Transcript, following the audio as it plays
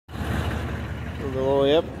little,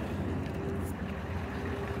 yep.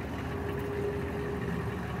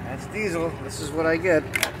 That's diesel. This is what I get.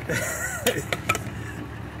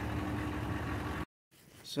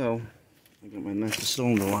 So, I got my master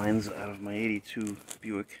cylinder lines out of my 82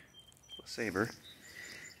 Buick LeSabre.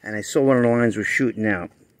 And I saw one of the lines was shooting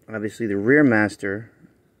out. Obviously the rear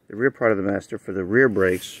part of the master for the rear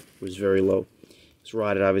brakes was very low. It's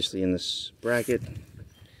rotted obviously in this bracket.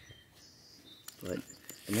 But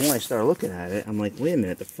the more I started looking at it, I'm like, wait a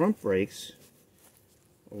minute, the front brakes,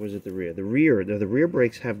 or was it the rear? The rear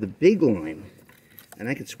brakes have the big line. And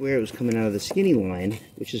I could swear it was coming out of the skinny line,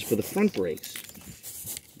 which is for the front brakes.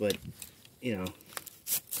 But, you know,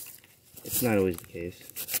 it's not always the case.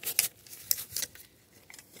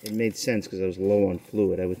 It made sense because I was low on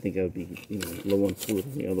fluid. I would think I would be, you know, low on fluid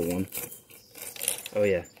on the other one. Oh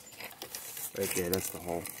yeah, right there, that's the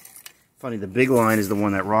hole. Funny, the big line is the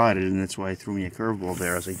one that rotted, and that's why it threw me a curveball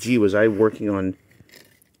there. I was like, gee, was I working on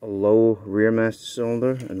a low rear master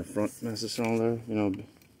cylinder and the front master cylinder? You know,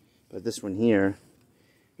 but this one here,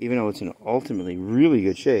 even though it's in ultimately really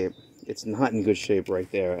good shape, it's not in good shape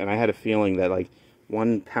right there. And I had a feeling that like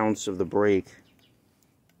 1 pounce of the brake,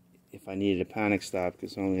 if I needed a panic stop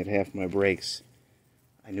because I only had half my brakes,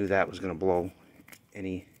 I knew that was going to blow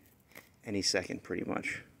any second pretty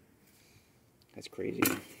much. That's crazy.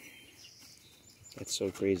 That's so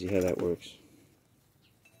crazy how that works.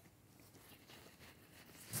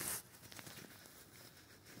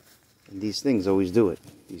 And these things always do it.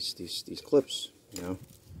 These clips, you know,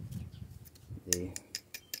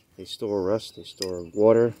 they store rust, they store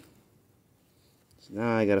water. So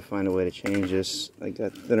now I got to find a way to change this. I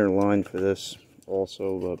got thinner line for this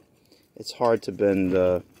also, but it's hard to bend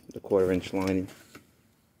the 1/4-inch line,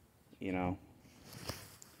 you know.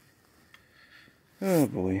 Oh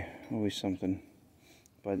boy, always something.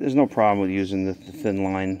 But there's no problem with using the thin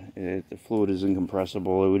line. The fluid is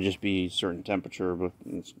incompressible. It would just be a certain temperature, but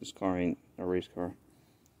this car ain't a race car.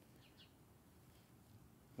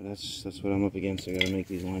 But that's what I'm up against. I gotta make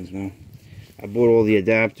these lines now. I bought all the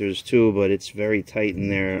adapters too, but it's very tight in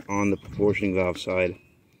there on the proportioning valve side.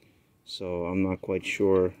 So I'm not quite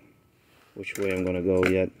sure which way I'm gonna go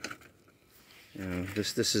yet.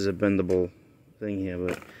 This is a bendable thing here,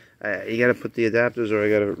 but you gotta put the adapters or I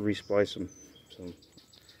gotta resplice them. So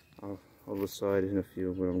I'll decide in a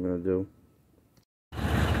few what I'm gonna do.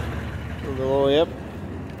 A little, yep.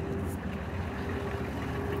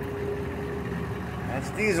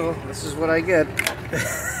 That's diesel. This is what I get.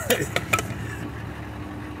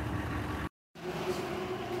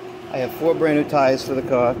 I have 4 brand new tires for the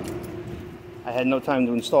car. I had no time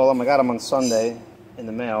to install them. I got them on Sunday in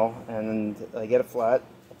the mail, and I get it flat.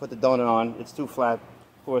 I put the donut on. It's too flat.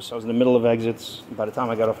 Of course, I was in the middle of exits. By the time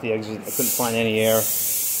I got off the exit, I couldn't find any air.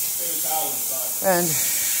 And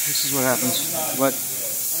this is what happens. But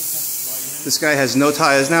this guy has no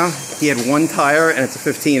tires now. He had 1 tire, and it's a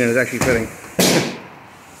 15, and it's actually fitting.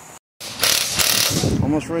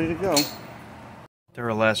 Almost ready to go.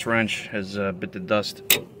 Their last wrench has bit the dust.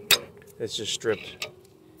 It's just stripped.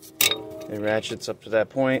 It ratchets up to that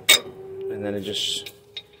point, and then it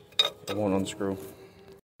won't unscrew.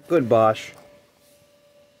 Good Bosch.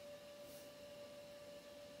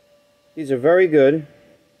 These are very good.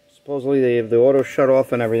 Supposedly they have the auto shut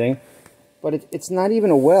off and everything, but it's not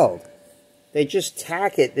even a weld. They just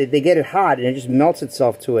tack it. They get it hot, and it just melts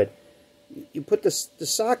itself to it. You put the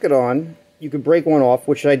socket on. You could break one off,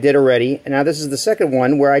 which I did already, and now this is the second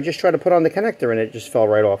one where I just tried to put on the connector and it just fell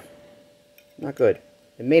right off. Not good.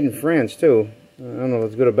 And made in France too. I don't know if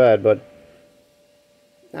it's good or bad, but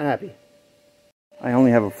not happy. I only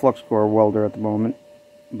have a flux core welder at the moment,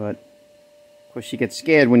 but of course you get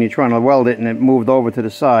scared when you're trying to weld it and it moved over to the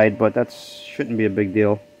side, but that shouldn't be a big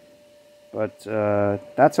deal. But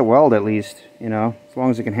that's a weld at least, you know, as long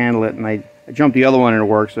as it can handle it. And I jumped the other one and it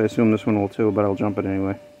works, so I assume this one will too, but I'll jump it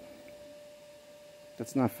anyway.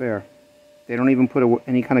 That's not fair. They don't even put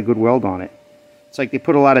any kind of good weld on it. It's like they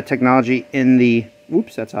put a lot of technology in the...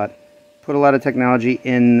 Oops, that's hot. Put a lot of technology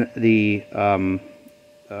in the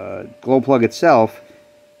glow plug itself,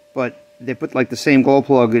 but they put like the same glow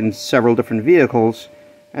plug in several different vehicles,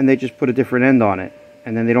 and they just put a different end on it.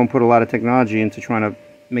 And then they don't put a lot of technology into trying to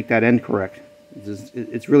make that end correct.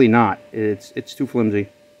 It's really not. It's too flimsy.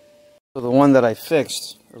 So the one that I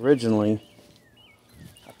fixed originally,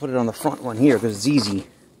 I put it on the front one here because it's easy.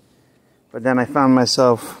 But then I found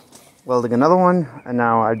myself welding another one, and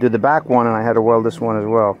now I did the back one and I had to weld this one as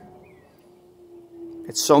well.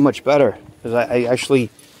 It's so much better because I actually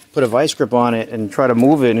put a vice grip on it and try to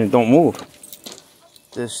move it and it don't move.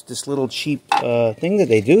 This little cheap thing that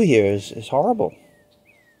they do here is horrible.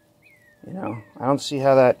 You know, I don't see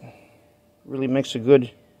how that really makes a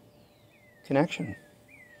good connection.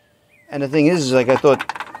 And the thing is like I thought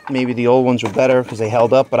maybe the old ones were better because they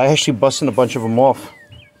held up, but I actually busted a bunch of them off.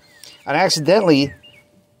 And accidentally,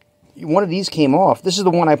 one of these came off. This is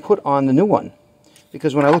the one I put on the new one,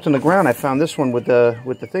 because when I looked on the ground, I found this one with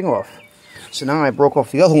the thing off. So now I broke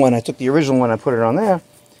off the other one. I took the original one, I put it on there,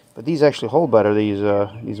 but these actually hold better.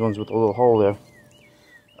 These ones with a little hole there.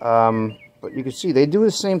 But you can see they do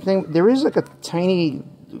the same thing. There is like a tiny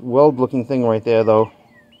weld-looking thing right there, though.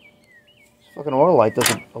 This fucking Autolite does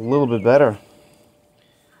it a little bit better.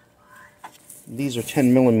 These are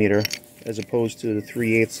 10 millimeter as opposed to the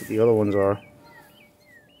 3/8 that the other ones are.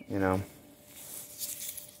 You know,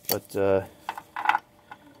 but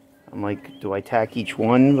I'm like, do I tack each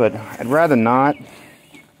one? But I'd rather not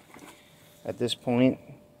at this point.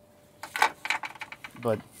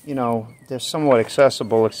 But you know, they're somewhat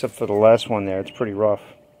accessible, except for the last one there. It's pretty rough.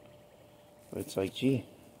 But it's like, gee,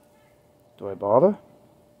 do I bother?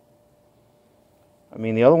 I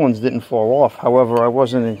mean, the other ones didn't fall off. However, I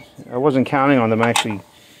wasn't counting on them actually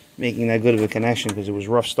making that good of a connection because it was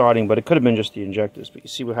rough starting. But it could have been just the injectors. But you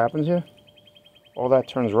see what happens here? All that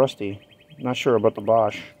turns rusty. Not sure about the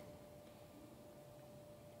Bosch.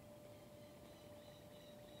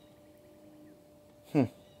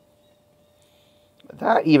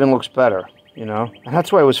 That even looks better, you know. And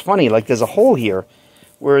that's why it was funny. Like, there's a hole here,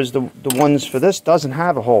 whereas the ones for this doesn't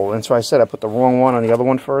have a hole. And so I said I put the wrong one on the other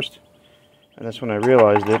one first. And that's when I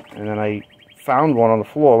realized it. And then I found one on the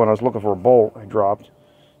floor when I was looking for a bolt I dropped.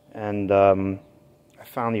 And I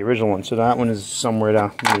found the original one. So that one is somewhere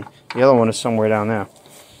down. The other one is somewhere down there.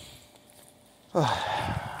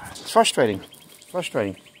 It's frustrating. It's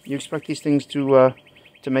frustrating. You expect these things to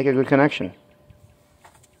make a good connection,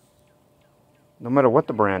 no matter what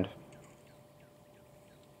the brand.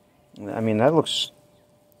 I mean, that looks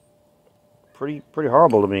pretty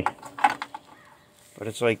horrible to me. But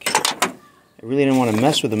it's like, I really didn't want to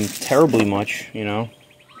mess with them terribly much, you know.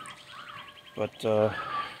 But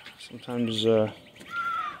sometimes, yeah,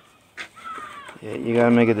 you gotta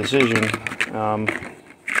make a decision.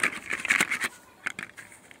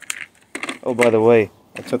 Oh, by the way,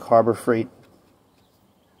 I took Harbor Freight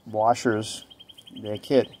washers, their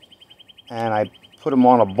kit, and I put them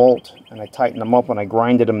on a bolt, and I tightened them up. When I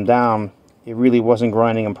grinded them down, it really wasn't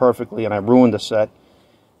grinding them perfectly, and I ruined the set.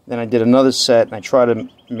 Then I did another set, and I tried to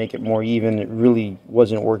make it more even. It really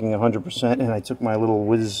wasn't working 100%, and I took my little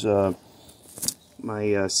whiz,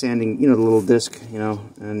 my sanding, you know, the little disc, you know,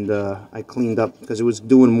 and I cleaned up, because it was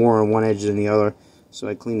doing more on one edge than the other, so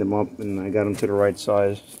I cleaned them up, and I got them to the right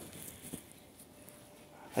size.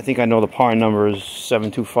 I think I know the part number is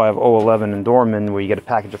 725011 in Dorman, where you get a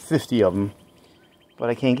package of 50 of them. But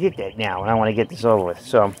I can't get that now, and I want to get this over with.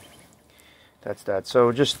 So, that's that.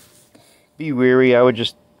 So, just be wary. I would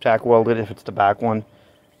just tack weld it if it's the back one.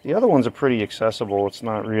 The other ones are pretty accessible. It's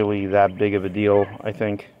not really that big of a deal, I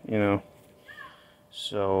think, you know.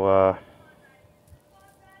 So,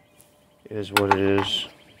 it is what it is.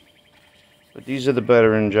 But these are the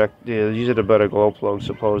better these are the better glow plugs,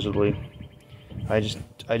 supposedly. I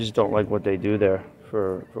just don't like what they do there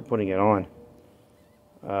for putting it on.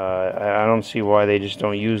 I don't see why they just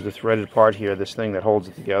don't use the threaded part here, this thing that holds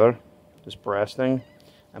it together, this brass thing,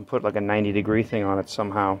 and put like a 90-degree thing on it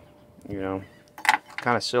somehow, you know.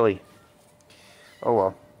 Kind of silly. Oh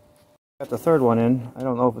well. Got the third one in. I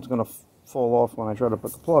don't know if it's going to fall off when I try to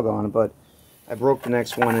put the plug on, but I broke the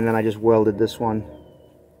next one and then I just welded this one.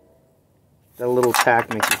 That little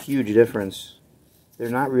tack makes a huge difference. They're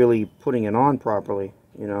not really putting it on properly,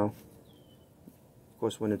 you know. Of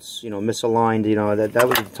course, when it's, you know, misaligned, you know, that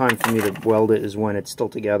was the time for me to weld it, is when it's still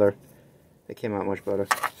together. It came out much better,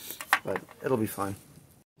 but it'll be fine.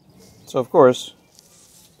 So of course,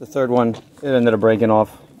 the third one, it ended up breaking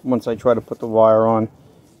off once I tried to put the wire on.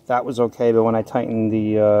 That was okay, but when I tightened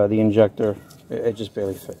the injector, it just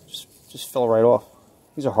barely fit. Just fell right off.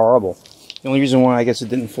 These are horrible. The only reason why I guess it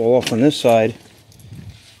didn't fall off on this side,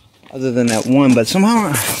 other than that one, but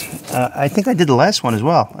somehow I think I did the last one as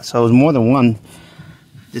well. So it was more than one.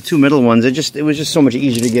 The two middle ones, it was just so much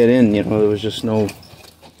easier to get in. You know, there was just no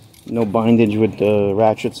bindage with the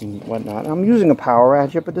ratchets and whatnot. I'm using a power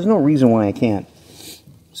ratchet, but there's no reason why I can't.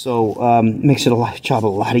 So makes it job a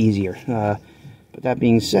lot easier. But that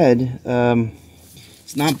being said,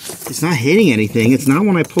 it's not hitting anything. It's not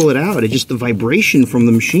when I pull it out. It's just the vibration from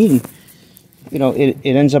the machine. You know, it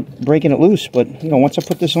ends up breaking it loose. But you know, once I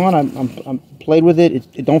put this on, I'm played with it.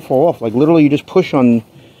 It don't fall off. Like literally, you just push on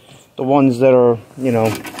the ones that are, you know.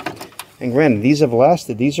 And granted, these have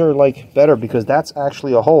lasted. These are like better because that's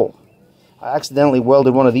actually a hole. I accidentally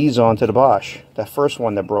welded one of these onto the Bosch, that first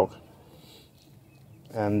one that broke.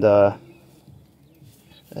 And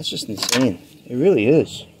That's just insane. It really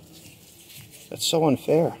is. That's so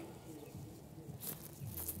unfair.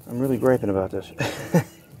 I'm really griping about this.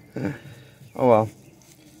 Oh well.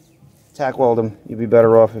 Tack weld them. You'd be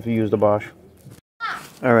better off if you used a Bosch.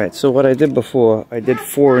 Alright, so what I did before, I did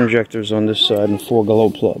 4 injectors on this side and 4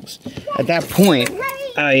 glow plugs. At that point,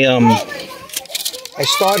 I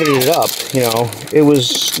started it up, you know. It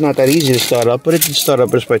was not that easy to start up, but it did start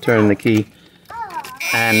up just by turning the key.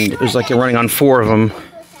 And it was like you're running on 4 of them.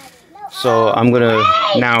 So I'm gonna,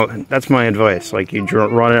 now, that's my advice. Like, you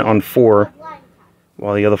run it on 4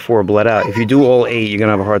 while the other 4 bled out. If you do all 8, you're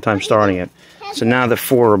gonna have a hard time starting it. So now the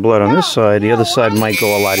 4 are bled on this side, the other side might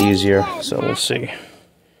go a lot easier. So we'll see.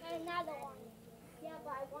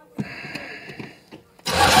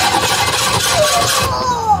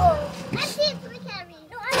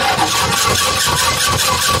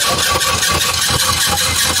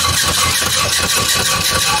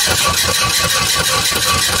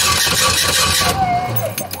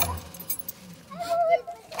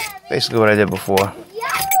 Basically what I did before. Alright,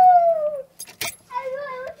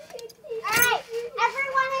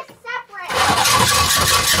 everyone is separate.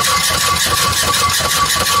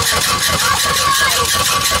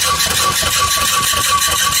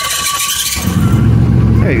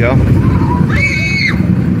 There you go.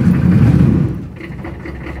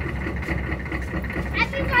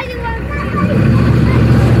 Everybody wants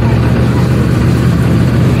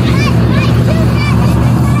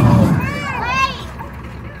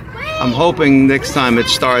I'm hoping next time it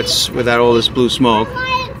starts without all this blue smoke.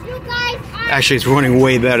 Actually, it's running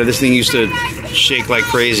way better. This thing used to shake like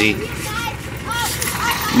crazy.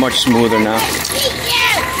 Much smoother now.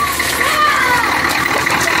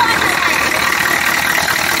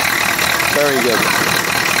 Very good.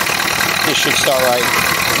 This should start right.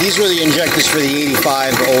 These were the injectors for the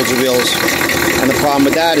 85 Oldsmobiles. And the problem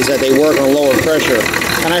with that is that they work on lower pressure.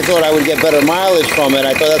 And I thought I would get better mileage from it.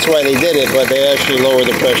 I thought that's why they did it, but they actually lowered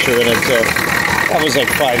the pressure in it. So that was like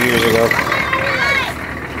 5 years ago.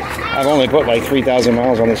 I've only put like 3,000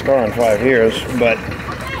 miles on this car in 5 years, but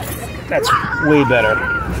that's way better.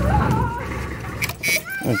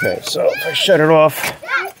 Okay, so if I shut it off,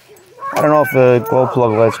 I don't know if the glow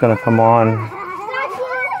plug light's going to come on.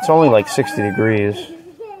 It's only like 60 degrees,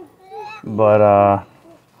 but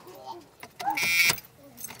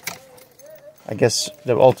I guess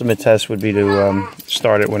the ultimate test would be to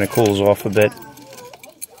start it when it cools off a bit,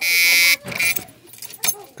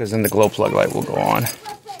 because then the glow plug light will go on.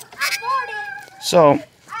 So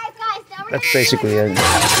that's basically it. Okay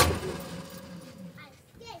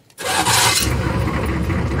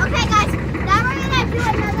guys, now we're gonna do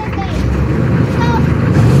another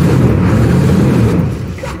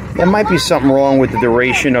thing. There might be something wrong with the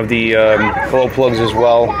duration of the glow plugs as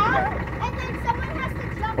well,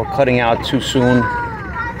 or cutting out too soon.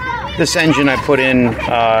 This engine I put in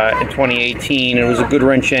 2018. It was a good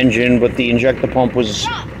wrench engine, but the injector pump was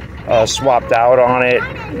swapped out on it.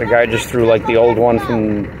 The guy just threw like the old one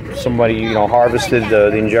from somebody, you know, harvested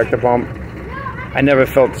the injector pump. I never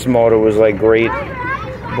felt this motor was like great,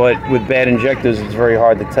 but with bad injectors it's very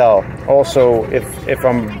hard to tell. Also, if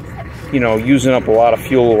I'm, you know, using up a lot of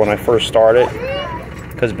fuel when I first start it,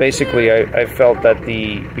 because basically I felt that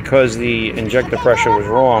because the injector pressure was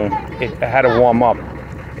wrong, it had to warm up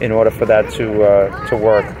in order for that to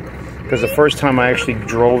work. Because the first time I actually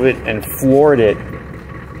drove it and floored it,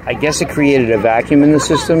 I guess it created a vacuum in the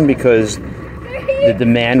system, because the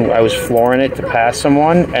demand, I was flooring it to pass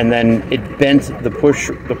someone, and then it bent the push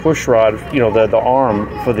rod, you know, the arm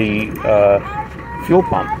for the fuel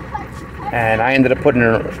pump. And I ended up putting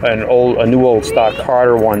a new old stock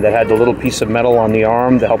Carter one that had the little piece of metal on the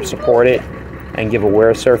arm to help support it and give a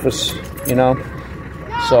wear surface, you know.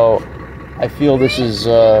 So I feel this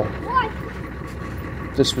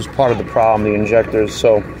was part of the problem, the injectors.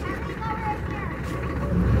 So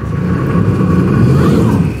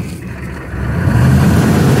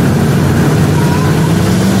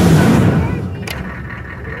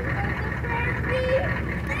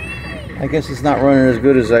I guess it's not running as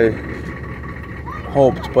good as I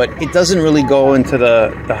hoped, but it doesn't really go into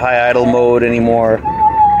the high idle mode anymore.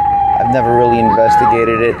 I've never really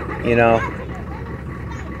investigated it, you know.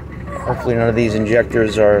 Hopefully none of these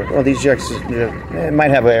injectors are, well, these injectors, it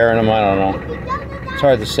might have air in them, I don't know. It's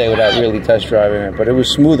hard to say without really test driving it, but it was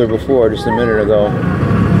smoother before, just a minute ago.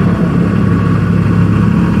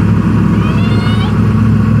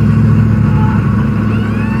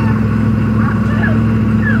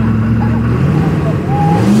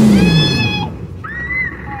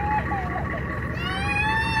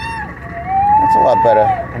 Better.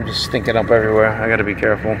 I'm just stinking up everywhere. I gotta be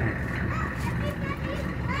careful.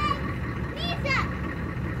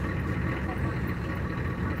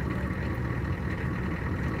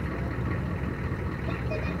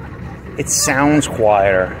 it sounds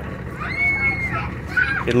quieter.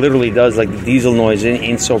 It literally does, like the diesel noise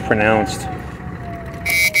ain't so pronounced.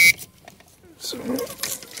 So,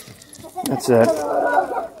 that's it.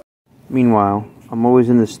 Meanwhile, I'm always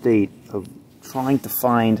in the state of trying to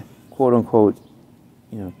find, quote unquote,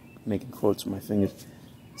 you know, making quotes with my fingers,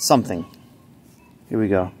 something. Here we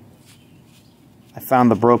go. I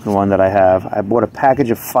found the broken one that I have. I bought a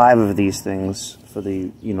package of 5 of these things for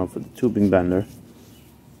the, you know, for the tubing bender.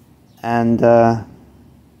 And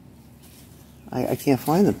I can't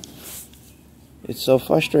find them. It's so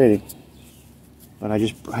frustrating. But I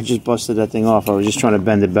just busted that thing off. I was just trying to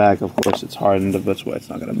bend it back. Of course, it's hardened. That's why it's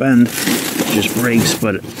not going to bend. It just breaks.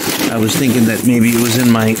 But I was thinking that maybe it was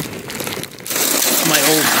in my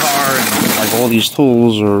old car, and like all these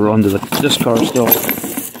tools are under this car still.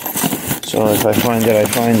 So if I find it, I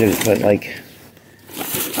find it. But like,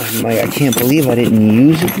 I can't believe I didn't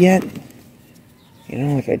use it yet. You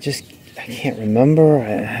know, like I can't remember. I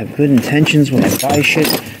have good intentions when I buy shit.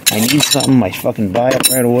 I need something, I fucking buy it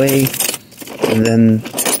right away, and then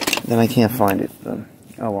I can't find it.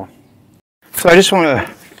 Oh well. So I just want to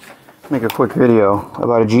make a quick video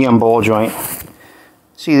about a GM ball joint.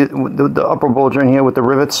 See the upper ball joint here with the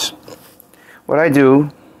rivets? What I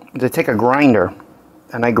do is I take a grinder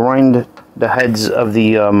and I grind the heads of the,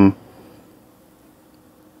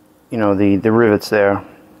 you know, the rivets there.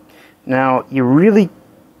 Now, you really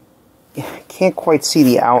can't quite see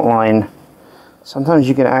the outline. Sometimes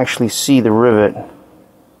you can actually see the rivet.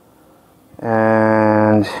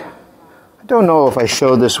 And I don't know if I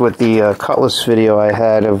showed this with the Cutlass video I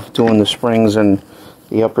had of doing the springs and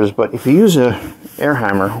the uppers, but if you use a air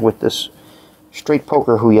hammer with this straight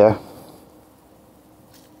poker huya,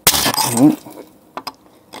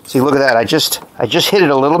 see, look at that. I just hit it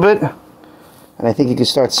a little bit, and I think you can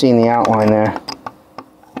start seeing the outline there.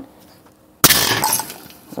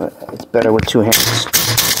 It's better with 2 hands.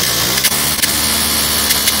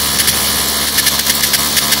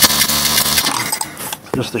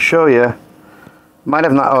 Just to show you, might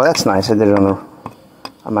have not. Oh, that's nice. I did it on the.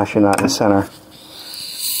 I'm actually not in the center.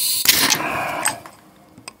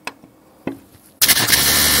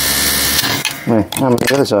 I'm on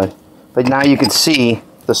the other side. But now you can see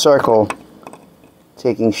the circle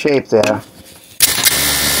taking shape there.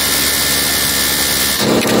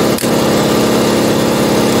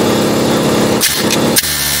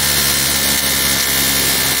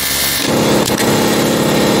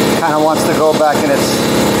 Kind of wants to go back and it's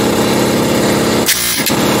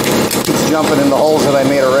jumping in the holes that I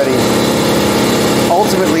made already.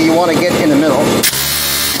 Ultimately, you want to get in the middle.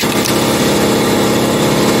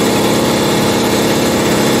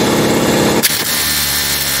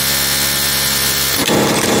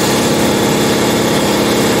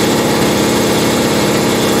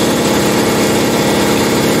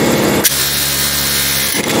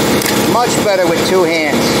 Much better with 2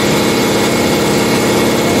 hands.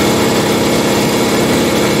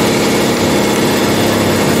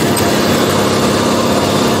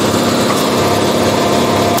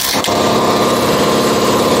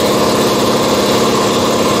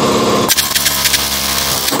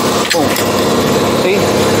 See?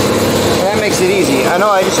 That makes it easy. I know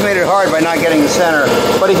I just made it hard by not getting the center,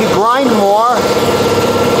 but if you grind more,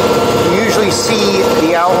 you usually see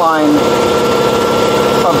the outline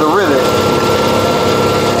of the rivet.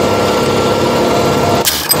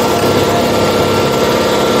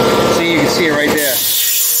 See, you can see it right there.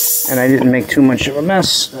 And I didn't make too much of a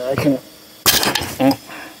mess. I can...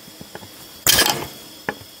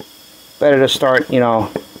 Better to start, you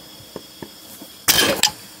know...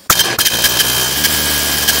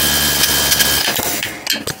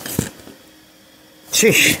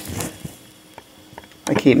 Sheesh.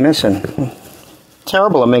 I keep missing.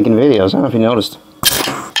 Terrible at making videos. I don't know if you noticed.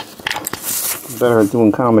 Better at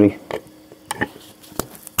doing comedy.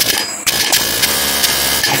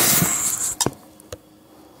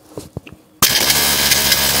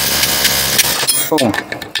 Boom.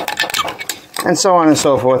 And so on and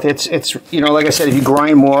so forth. It's you know, like I said, if you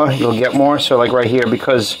grind more, you'll get more. So like right here,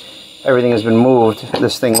 because everything has been moved,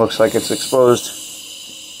 this thing looks like it's exposed.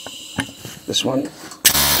 This one.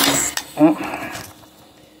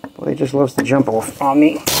 Well, he just loves to jump off on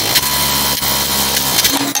me.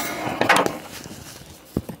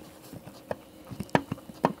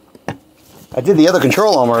 I did the other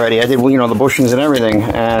control arm already. I did, you know, the bushings and everything,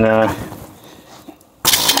 and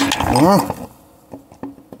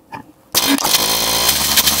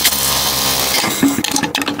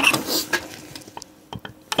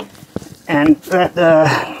that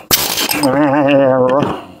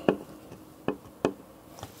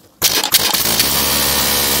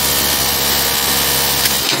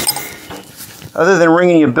other than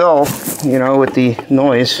ringing your bell, you know, with the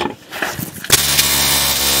noise.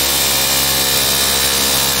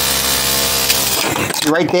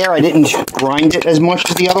 Right there, I didn't grind it as much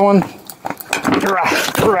as the other one.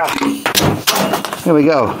 Here we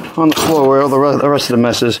go, on the floor where all the rest of the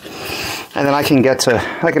mess is. And then I can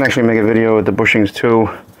actually make a video with the bushings too.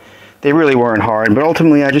 They really weren't hard, but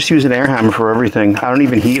ultimately I just use an air hammer for everything. I don't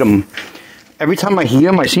even heat them. Every time I heat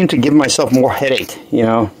them, I seem to give myself more headache, you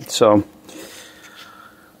know, so.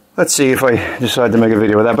 Let's see if I decide to make a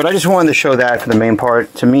video with that. But I just wanted to show that for the main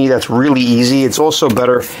part. To me, that's really easy. It's also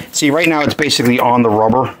better. See, right now it's basically on the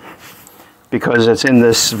rubber because it's in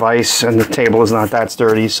this vise and the table is not that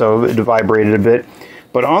sturdy, so it vibrated a bit.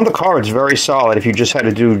 But on the car, it's very solid if you just had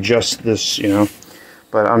to do just this, you know.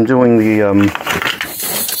 But I'm doing the,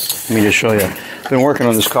 let me just show you. I've been working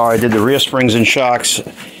on this car. I did the rear springs and shocks.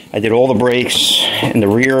 I did all the brakes in the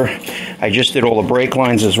rear. I just did all the brake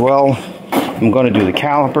lines as well. I'm going to do the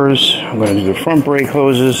calipers, I'm going to do the front brake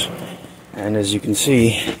hoses, and as you can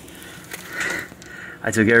see,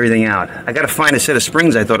 I took everything out. I got to find a set of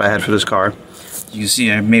springs I thought I had for this car. You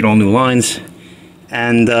see I made all new lines,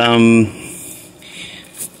 and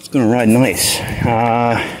it's going to ride nice.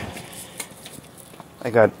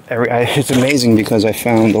 It's amazing because I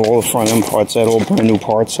found all the front end parts. I had all brand new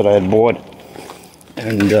parts that I had bought,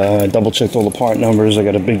 and double checked all the part numbers. I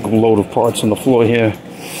got a big load of parts on the floor here.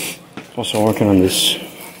 Also working on this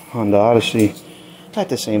Honda Odyssey at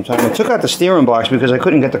the same time. I took out the steering box because I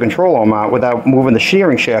couldn't get the control arm out without moving the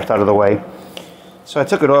steering shaft out of the way. So I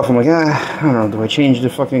took it off. I'm like, I don't know, do I change the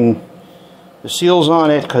seals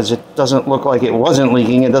on it? Because it doesn't look like it wasn't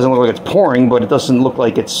leaking. It doesn't look like it's pouring, but it doesn't look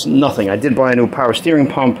like it's nothing. I did buy a new power steering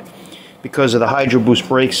pump because of the Hydro Boost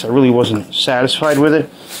brakes. I really wasn't satisfied with it.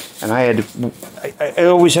 And I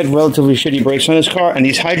always had relatively shitty brakes on this car, and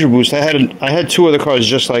these Hydro Boost, I had two other cars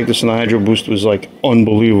just like this, and the Hydro Boost was like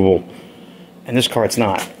unbelievable. And this car, it's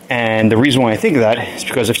not. And the reason why I think of that is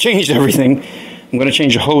because I've changed everything. I'm going to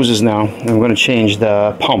change the hoses now, and I'm going to change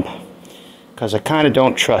the pump, because I kind of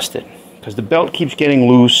don't trust it. Because the belt keeps getting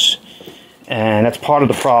loose, and that's part of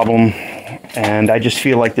the problem. And I just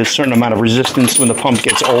feel like there's a certain amount of resistance when the pump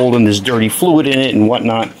gets old and there's dirty fluid in it and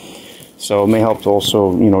whatnot. So it may help to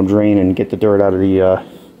also, you know, drain and get the dirt out of the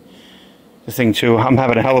thing too. I'm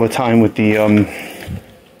having a hell of a time with the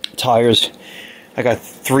tires. I got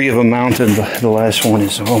 3 of them mounted. The last one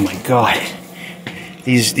is, oh my god.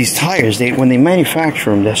 These tires, when they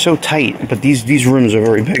manufacture them, they're so tight. But these rims are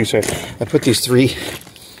very big. So I put these three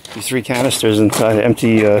canisters inside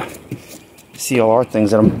empty CLR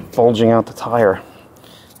things, and I'm bulging out the tire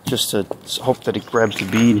just to hope that it grabs the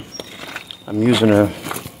bead. I'm using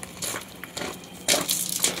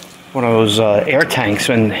one of those air tanks,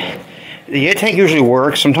 and the air tank usually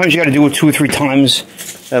works. Sometimes you got to do it 2 or 3 times,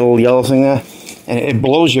 that little yellow thing there, and it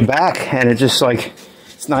blows you back, and it's just like,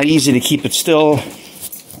 it's not easy to keep it still.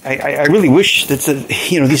 I really wish that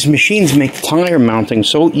these machines make tire mounting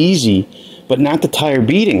so easy, but not the tire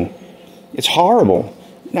beating. It's horrible.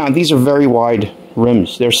 Now, these are very wide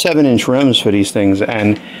rims. They're 7-inch rims for these things,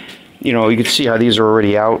 and you know, you can see how these are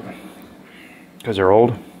already out because they're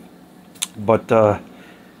old. But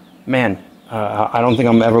man, I don't think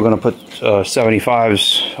I'm ever going to put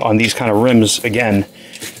 75s on these kind of rims again.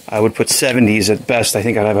 I would put 70s at best. I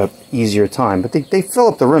think I'd have an easier time. But they fill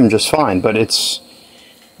up the rim just fine. But it's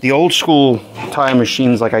the old school tire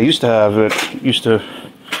machines like I used to have. It used to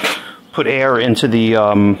put air into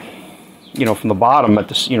the you know, from the bottom at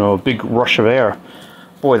this, you know, a big rush of air.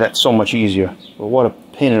 Boy, that's so much easier. But what a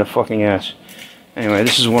pain in the fucking ass. Anyway,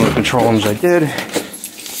 this is one of the control arms I did.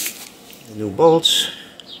 New bolts,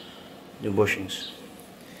 new bushings.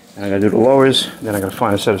 And I gotta do the lowers, then I gotta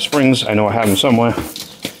find a set of springs. I know I have them somewhere.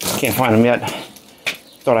 Can't find them yet.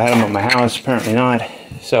 Thought I had them at my house, apparently not.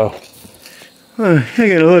 So, I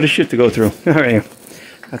got a lot of shit to go through. Alright,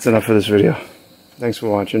 that's enough for this video. Thanks for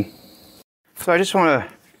watching. So I just want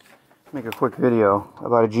to make a quick video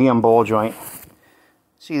about a GM ball joint.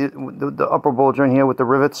 See the upper ball joint here with the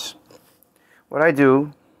rivets? What I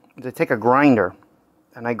do is I take a grinder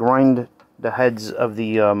and I grind the heads of the,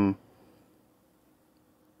 you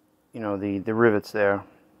know, the rivets there.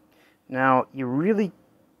 Now, you really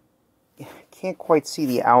can't quite see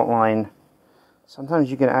the outline.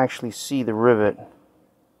 Sometimes you can actually see the rivet.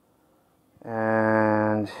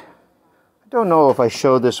 And I don't know if I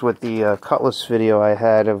showed this with the Cutlass video I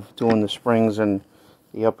had of doing the springs and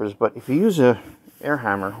the uppers, but if you use a air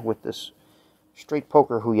hammer with this straight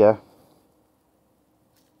poker huya,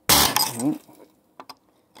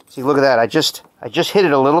 see, look at that. I just hit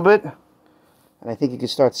it a little bit, and I think you can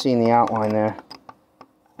start seeing the outline there.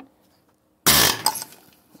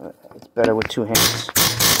 It's better with two hands.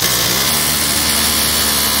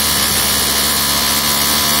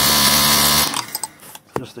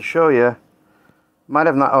 Just to show you, might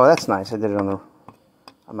have not, oh that's nice, I did it on the,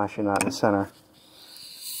 I'm actually not in the center.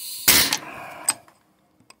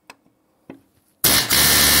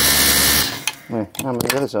 I'm on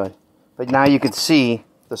the other side. But now you can see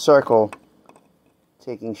the circle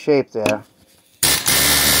taking shape there.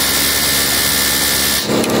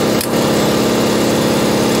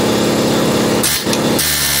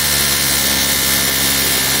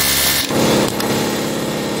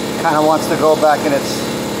 Kind of wants to go back and it's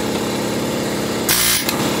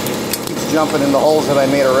keeps jumping in the holes that I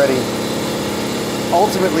made already.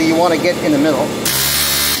 Ultimately, you want to get in the middle.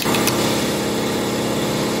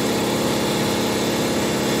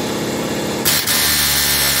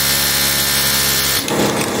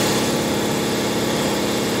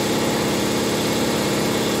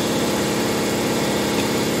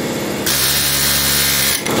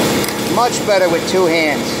 Much better with two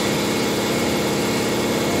hands.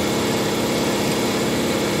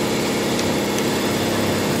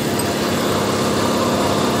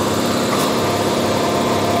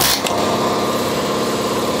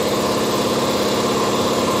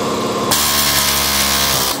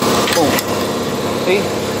 Boom. See?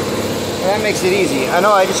 That makes it easy. I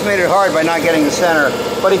know I just made it hard by not getting the center,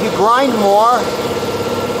 but if you grind more,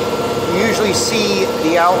 you usually see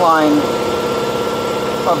the outline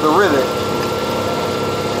of the rivet.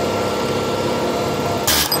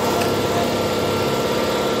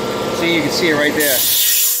 See, you can see it right there.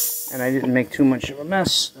 And I didn't make too much of a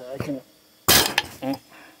mess. I can.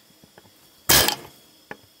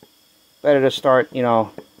 Better to start, you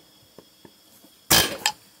know.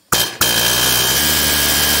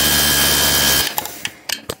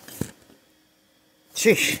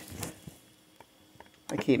 Sheesh.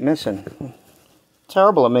 I keep missing.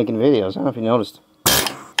 Terrible at making videos. I don't know if you noticed.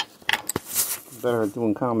 Better at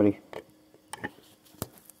doing comedy.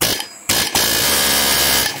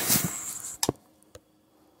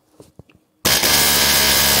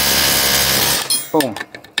 Boom.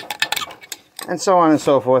 And so on and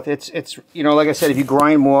so forth. It's you know, like I said, if you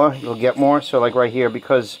grind more, you'll get more. So like right here,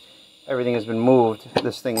 because everything has been moved,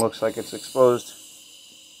 this thing looks like it's exposed.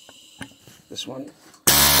 This one.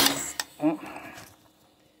 Oh.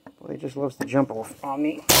 Well, he just loves to jump off on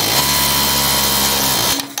me.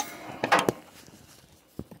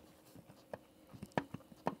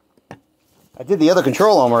 I did the other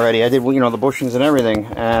control arm already. I did, you know, the bushings and everything,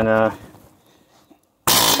 and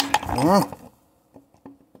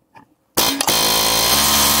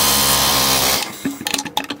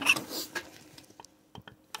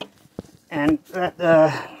that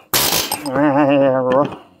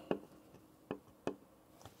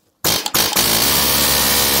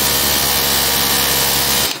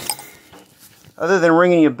other than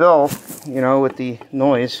ringing your bell, you know, with the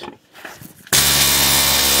noise.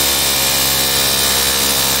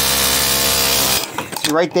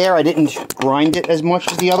 Right there, I didn't grind it as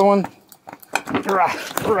much as the other one.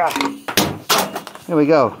 There we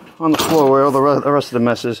go, on the floor where all the rest of the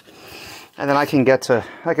mess is. And then I can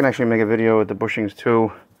actually make a video with the bushings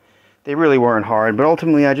too. They really weren't hard, but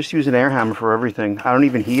ultimately I just use an air hammer for everything. I don't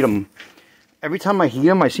even heat them. Every time I heat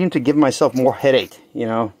them, I seem to give myself more headache, you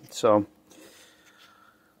know, so.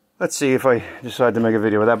 Let's see if I decide to make a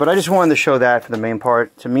video with that. But I just wanted to show that for the main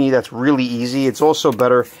part. To me, that's really easy. It's also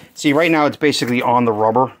better. See, right now it's basically on the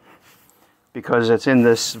rubber because it's in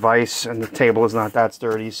this vise and the table is not that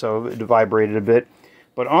sturdy, so it vibrated a bit.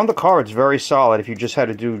 But on the car, it's very solid if you just had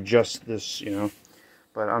to do just this, you know.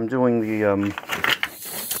 But I'm doing the,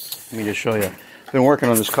 let me just show you. I've been working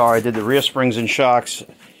on this car. I did the rear springs and shocks.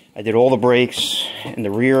 I did all the brakes in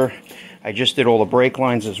the rear. I just did all the brake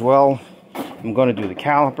lines as well. I'm going to do the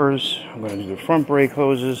calipers, I'm going to do the front brake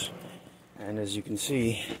hoses, and as you can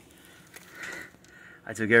see,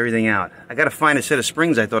 I took everything out. I got to find a set of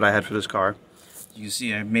springs I thought I had for this car. You can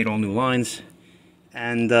see I made all new lines,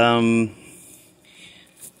 and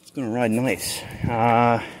it's going to ride nice.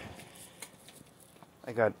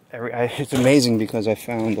 It's amazing because I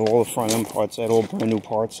found all the front end parts. I had all brand new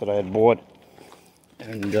parts that I had bought,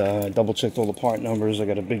 and double checked all the part numbers. I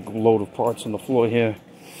got a big load of parts on the floor here.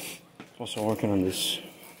 Also working on this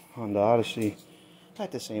Honda Odyssey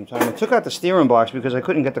at the same time. I took out the steering box because I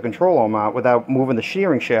couldn't get the control arm out without moving the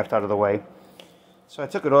steering shaft out of the way. So I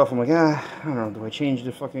took it off. I'm like, I don't know, do I change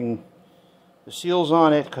the seals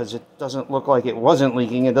on it? Because it doesn't look like it wasn't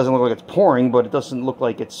leaking. It doesn't look like it's pouring, but it doesn't look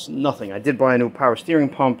like it's nothing. I did buy a new power steering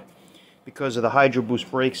pump because of the Hydro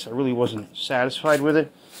Boost brakes. I really wasn't satisfied with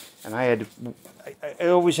it. And I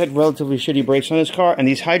always had relatively shitty brakes on this car, and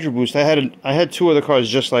these Hydro Boost, I had two other cars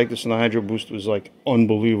just like this, and the Hydro Boost was like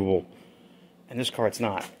unbelievable. And this car, it's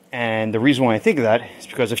not. And the reason why I think of that is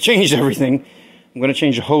because I've changed everything. I'm going to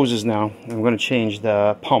change the hoses now, and I'm going to change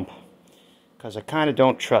the pump, because I kind of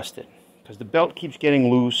don't trust it, because the belt keeps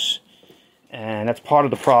getting loose, and that's part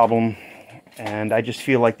of the problem. And I just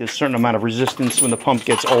feel like there's a certain amount of resistance when the pump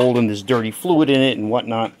gets old and there's dirty fluid in it and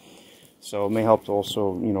whatnot. So it may help to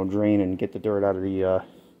also, you know, drain and get the dirt out of the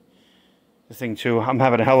thing too. I'm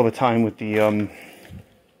having a hell of a time with the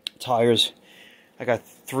tires. I got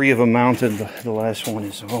 3 of them mounted. The last one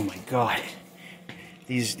is, oh my god.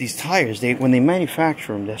 These tires, when they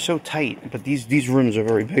manufacture them, they're so tight. But these rims are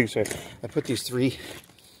very big, so I put these three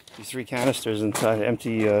canisters inside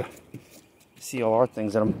empty CLR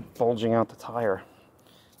things, and I'm bulging out the tire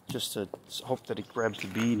just to hope that it grabs the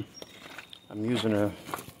bead. I'm using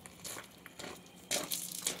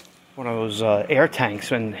one of those air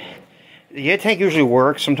tanks, and the air tank usually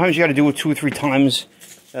works. Sometimes you got to do it 2 or 3 times,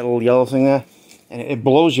 that little yellow thing there, and it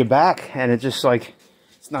blows you back, and it's just like,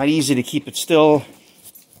 it's not easy to keep it still.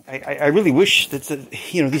 I really wish that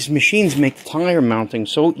you know, these machines make the tire mounting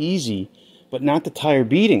so easy, but not the tire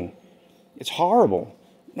beating. It's horrible.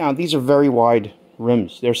 Now, these are very wide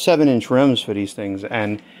rims. They're 7-inch rims for these things,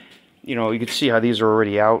 and you know, you can see how these are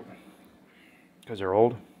already out because they're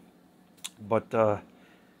old. But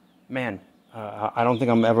man, I don't think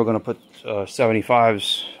I'm ever going to put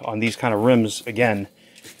 75s on these kind of rims again.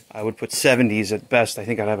 I would put 70s at best. I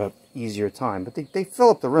think I'd have an easier time. But they fill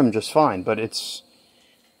up the rim just fine. But it's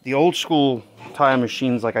the old school tire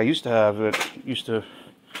machines like I used to have that used to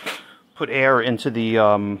put air into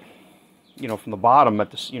the, you know, from the bottom at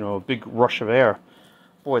this, you know, a big rush of air.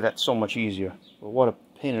 Boy, that's so much easier. But what a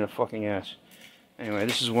pain in the fucking ass. Anyway,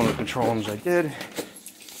 this is one of the control rooms I did.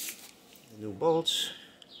 New bolts.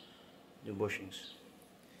 New bushings.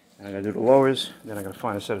 And I gotta do the lowers, then I gotta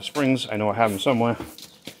find a set of springs. I know I have them somewhere.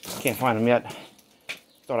 Can't find them yet.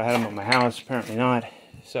 Thought I had them at my house, apparently not.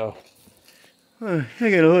 So, I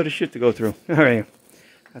got a lot of shit to go through. Alright,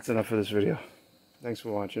 that's enough for this video. Thanks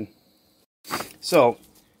for watching. So,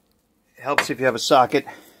 it helps if you have a socket.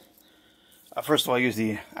 First of all,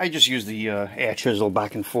 I just use the air chisel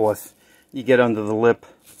back and forth. You get under the lip,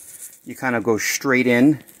 you kind of go straight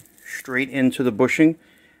into the bushing,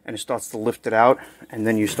 and it starts to lift it out, and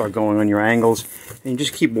then you start going on your angles, and you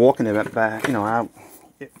just keep walking it back, you know, out.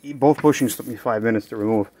 Both bushings took me 5 minutes to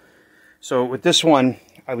remove. So with this one,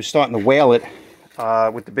 I was starting to whale it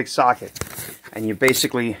with the big socket, and you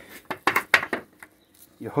basically,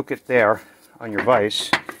 you hook it there on your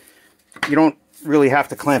vise. You don't really have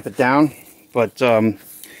to clamp it down, but it's a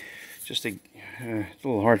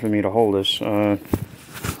little hard for me to hold this. I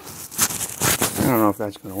don't know if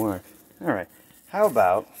that's going to work. All right. How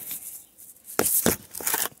about,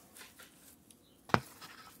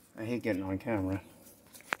 I hate getting on camera.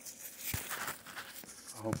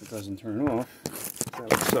 I hope it doesn't turn off. That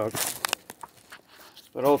would suck.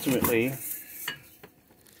 But ultimately,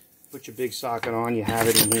 put your big socket on, you have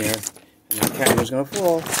it in here, and the camera's going to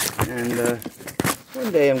fall. And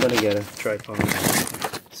one day I'm going to get a tripod,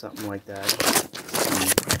 something like that.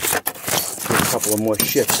 And a couple of more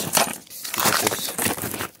shifts to get this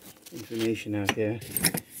information out there.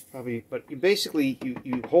 Probably, but you basically,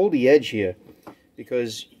 you hold the edge here,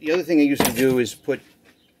 because the other thing I used to do is put,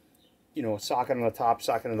 you know, a socket on the top,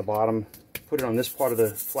 socket on the bottom, put it on this part of the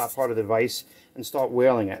flat part of the vise, and start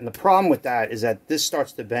whaling it. And the problem with that is that this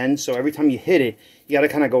starts to bend, so every time you hit it, you got to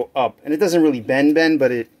kind of go up. And it doesn't really bend,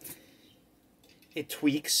 but it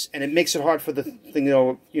tweaks, and it makes it hard for the thing,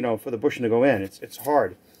 you know, for the bushing to go in. It's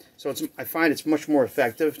hard. So I find it's much more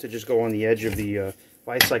effective to just go on the edge of the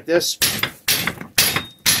vise like this.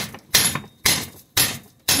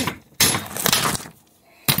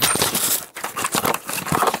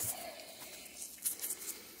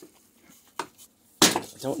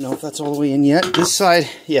 Don't know if that's all the way in yet. This side,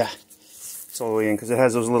 yeah, it's all the way in because it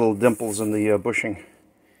has those little dimples in the bushing.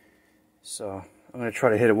 So I'm going to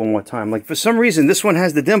try to hit it one more time. Like, for some reason, this one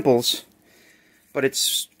has the dimples, but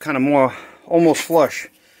it's kind of more, almost flush.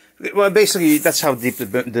 Well, basically, that's how deep the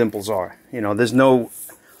dimples are. You know, there's no,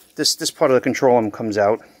 this part of the control arm comes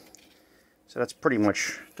out. So that's pretty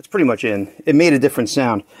much in. It made a different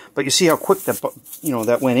sound, but you see how quick that, you know,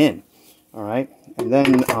 that went in. All right, and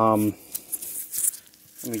then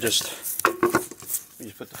let me just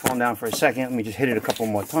put the phone down for a second. Let me just hit it a couple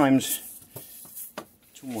more times.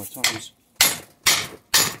 2 more times.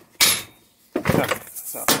 Okay,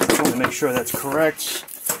 so I just want to make sure that's correct.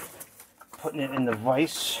 Putting it in the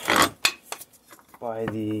vise by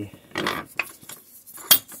the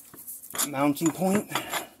mounting point.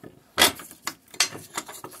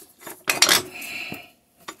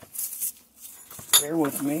 Bear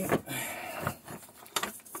with me.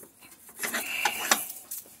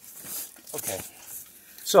 Okay,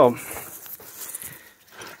 so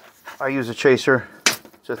I use a chaser.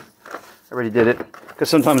 Just, I already did it.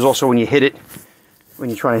 Because sometimes also when you hit it, when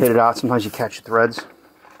you're trying to hit it out, sometimes you catch the threads.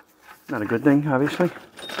 Not a good thing, obviously.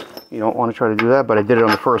 You don't want to try to do that, but I did it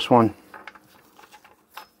on the first one.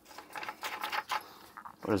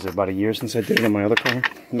 What is it, about a year since I did it on my other car,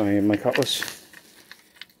 my Cutlass?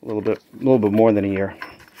 A little bit more than a year.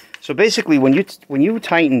 So basically, when you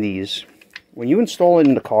tighten these, when you install it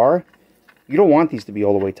in the car, you don't want these to be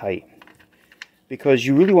all the way tight, because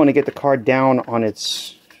you really want to get the car down on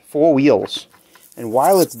its four wheels, and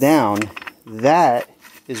while it's down, that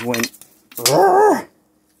is when it's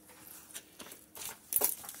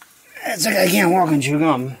like I can't walk and chew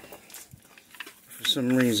gum. For some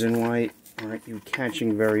reason, why aren't you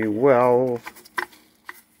catching very well?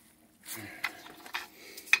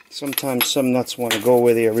 Sometimes some nuts want to go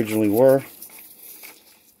where they originally were.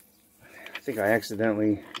 I think I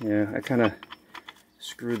accidentally, I kind of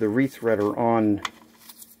screwed the rethreader on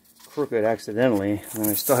crooked accidentally, and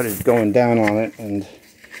I started going down on it, and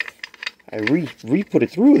I re-put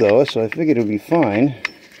it through though, so I figured it would be fine.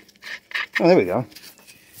 Oh, there we go.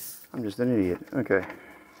 I'm just an idiot. Okay.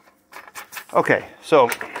 Okay,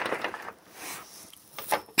 so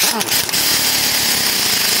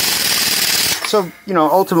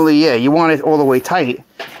ultimately, yeah, you want it all the way tight,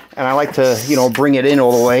 and I like to, bring it in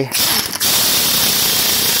all the way.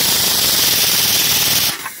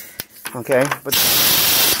 Okay, but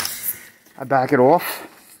I back it off.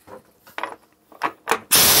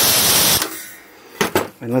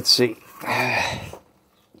 And let's see.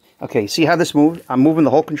 Okay, see how this moved? I'm moving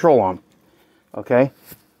the whole control arm. Okay?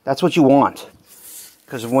 That's what you want.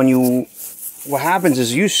 Because what happens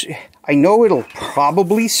is I know it'll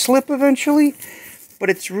probably slip eventually, but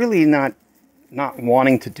it's really not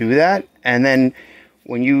wanting to do that. And then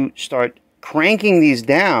when you start cranking these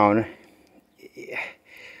down,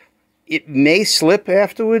 it may slip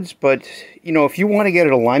afterwards, but if you want to get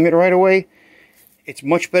it alignment right away, it's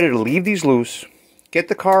much better to leave these loose, get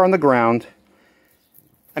the car on the ground.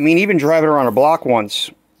 I mean, even drive it around a block once,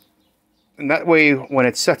 and that way when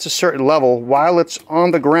it sets a certain level, while it's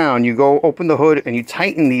on the ground, you go open the hood and you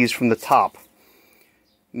tighten these from the top.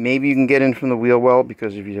 Maybe you can get in from the wheel well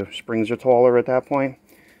because if your springs are taller at that point.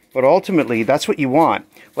 But ultimately, that's what you want.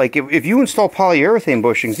 Like, if you install polyurethane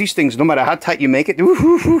bushings, these things, no matter how tight you make it,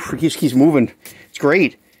 it just keeps moving. It's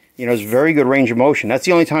great. It's very good range of motion. That's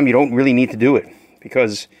the only time you don't really need to do it,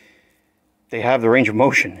 because they have the range of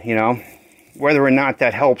motion, Whether or not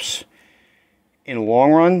that helps in the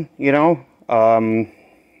long run,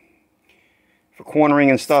 for cornering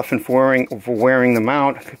and stuff and for wearing them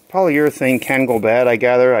out, polyurethane can go bad, I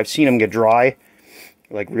gather. I've seen them get dry,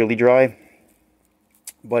 like really dry.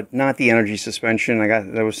 But not the energy suspension.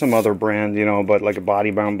 There was some other brand, but like a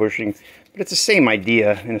body bound bushing. But it's the same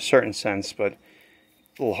idea in a certain sense, but a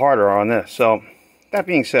little harder on this. So that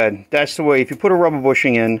being said, that's the way. If you put a rubber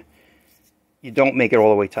bushing in, you don't make it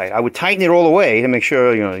all the way tight. I would tighten it all the way to make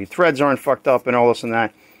sure the threads aren't fucked up and all this and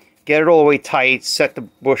that. Get it all the way tight, set the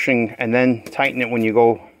bushing, and then tighten it when you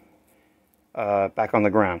go back on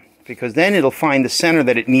the ground, because then it'll find the center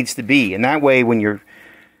that it needs to be, and that way when you're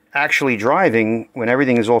actually driving, when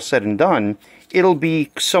everything is all said and done, it'll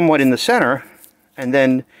be somewhat in the center, and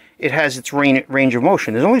then it has its range of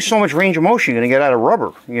motion. There's only so much range of motion you're going to get out of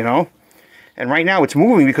rubber, and right now it's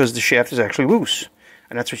moving because the shaft is actually loose,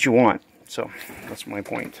 and that's what you want. So that's my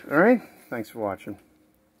point. All right, thanks for watching.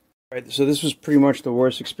 All right, so this was pretty much the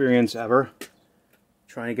worst experience ever,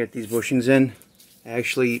 trying to get these bushings in. I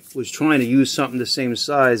actually was trying to use something the same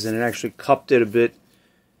size, and it actually cupped it a bit.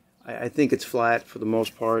 I think it's flat for the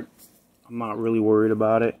most part. I'm not really worried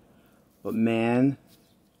about it. But man,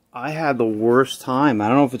 I had the worst time. I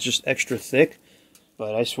don't know if it's just extra thick,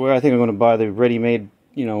 but I swear I think I'm going to buy the ready-made,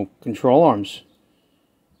 control arms.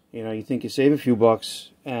 You think you save a few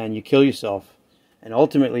bucks and you kill yourself. And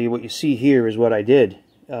ultimately what you see here is what I did.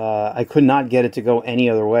 I could not get it to go any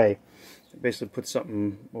other way. I basically put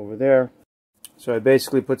something over there. So I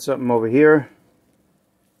basically put something over here.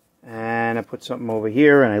 And I put something over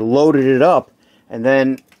here, and I loaded it up, and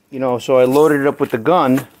then, so I loaded it up with the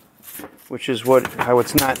gun, which is how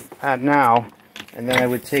it's not at now, and then I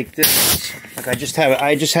would take this, like I just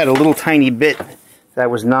had a little tiny bit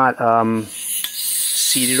that was not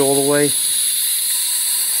seated all the way.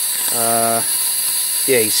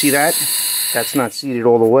 Yeah, you see that? That's not seated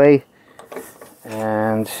all the way,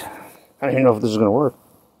 and I don't even know if this is going to work.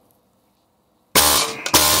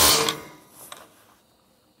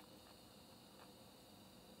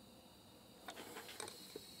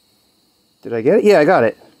 Did I get it? Yeah, I got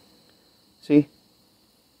it. See?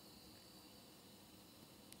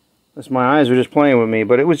 My eyes were just playing with me,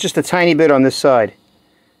 but it was just a tiny bit on this side.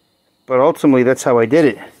 But ultimately, that's how I did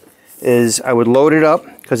it. Is I would load it up,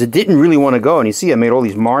 because it didn't really want to go. And you see, I made all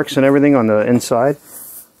these marks and everything on the inside.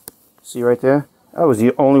 See right there? That was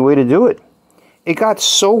the only way to do it. It got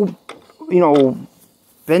so, you know,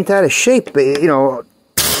 bent out of shape, you know,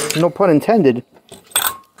 no pun intended,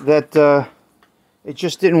 that it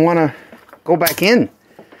just didn't want to go back in.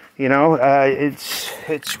 You know, it's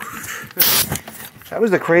that was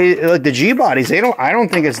the crazy, like the G bodies. I don't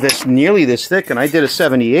think it's nearly this thick. And I did a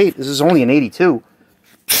 78. This is only an 82.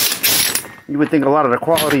 You would think a lot of the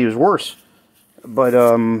quality was worse, but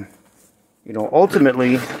you know,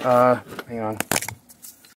 ultimately, hang on,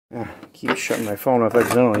 keep shutting my phone off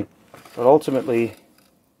accidentally. But ultimately,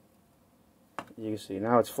 you can see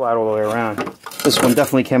now it's flat all the way around. This one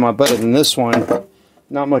definitely came out better than this one.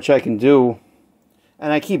 Not much I can do,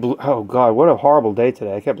 and I keep. Oh God, what a horrible day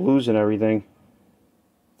today! I kept losing everything.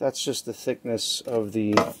 That's just the thickness of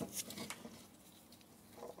the.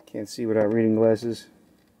 Can't see without reading glasses.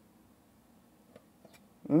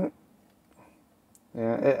 Yeah,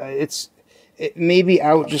 it may be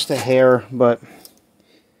out just a hair, but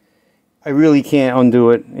I really can't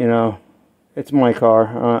undo it. You know, it's my car.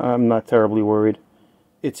 I'm not terribly worried.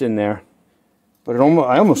 It's in there, but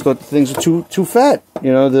I almost thought the things were too fat.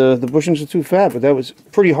 You know, the bushings are too fat. But that was a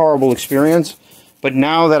pretty horrible experience. But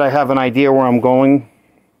now that I have an idea where I'm going,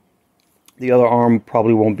 the other arm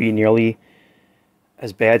probably won't be nearly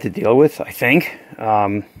as bad to deal with, I think.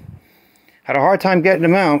 Had a hard time getting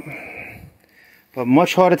them out, but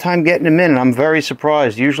much harder time getting them in, and I'm very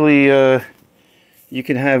surprised. Usually you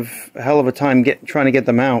can have a hell of a time trying to get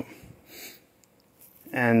them out.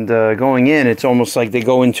 And going in, it's almost like they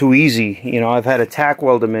go in too easy. You know, I've had to tack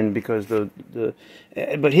weld them in because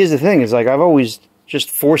but here's the thing, is like I've always just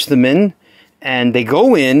forced them in, and they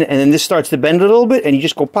go in, and then this starts to bend a little bit, and you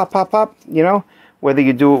just go pop, pop, pop, you know, whether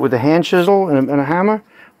you do it with a hand chisel and a hammer,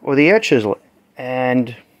 or the air chisel.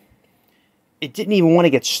 And it didn't even want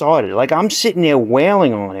to get started. Like, I'm sitting there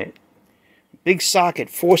wailing on it. Big socket,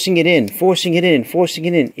 forcing it in, forcing it in, forcing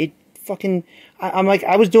it in. It fucking, I'm like,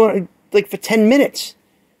 I was doing it like for 10 minutes.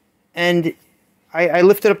 And I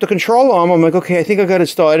lifted up the control arm. I'm like, okay, I think I got it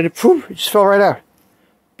started. Poof, it just fell right out.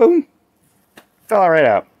 Boom. Fell right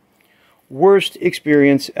out. Worst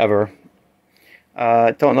experience ever.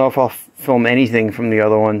 Don't know if I'll film anything from the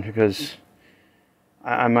other one because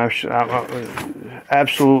I'm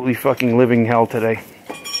absolutely fucking living hell today.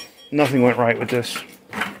 Nothing went right with this.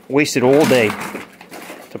 Wasted all day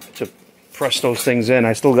to press those things in.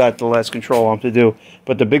 I still got the last control arm to do,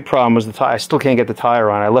 but the big problem was the tire. I still can't get the tire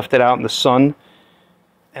on. I left it out in the sun,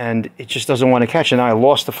 and it just doesn't want to catch. And now I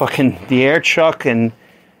lost the air chuck, and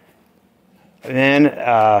man,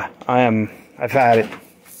 I've had it.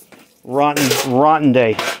 Rotten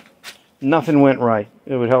day. Nothing went right.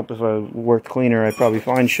 It would help if I worked cleaner. I'd probably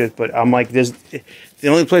find shit, but I'm like, the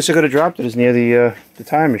only place I could have dropped it is near the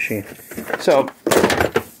tire machine. So,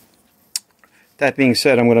 that being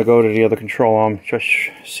said, I'm going to go to the other control arm, just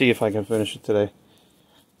see if I can finish it today.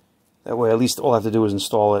 That way, at least all I have to do is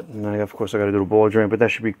install it, and then, of course, I got to do the ball joint, but that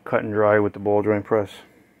should be cut and dry with the ball joint press.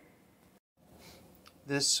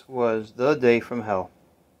 This was the day from hell.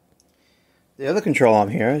 The other control arm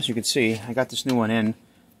here, as you can see, I got this new one in.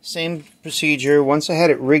 Same procedure. Once I had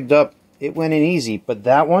it rigged up, it went in easy. But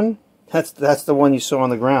that one, that's the one you saw on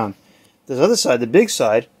the ground. This other side, the big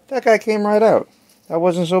side, that guy came right out. That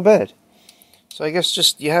wasn't so bad. So I guess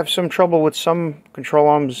just you have some trouble with some control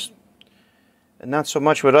arms and not so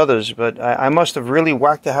much with others. But I must have really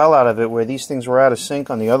whacked the hell out of it where these things were out of sync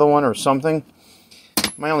on the other one or something.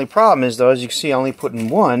 My only problem is, though, as you can see, I only put in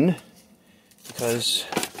one because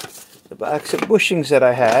the box of bushings that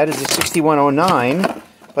I had is a 6109.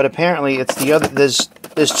 But apparently it's the other. There's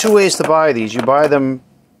two ways to buy these. You buy them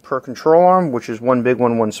per control arm, which is one big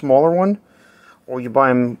one, one smaller one, or you buy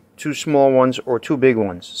them two small ones or two big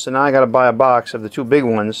ones. So now I got to buy a box of the two big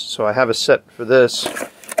ones. So I have a set for this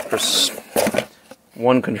for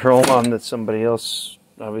one control arm that somebody else,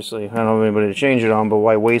 obviously, I don't have anybody to change it on, but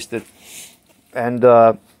why waste it? And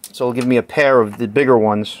so it'll give me a pair of the bigger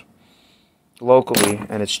ones locally,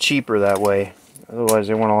 and it's cheaper that way. Otherwise,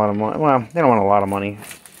 they want a lot of money. Well, they don't want a lot of money.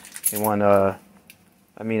 They want, I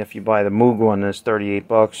mean, if you buy the Moog one, it's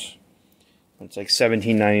 $38. It's like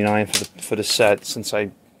 $17.99 for the set. Since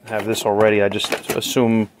I have this already, I just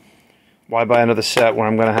assume, why buy another set when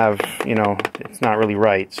I'm going to have, you know, it's not really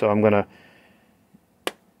right. So I'm going to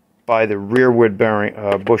buy the rearward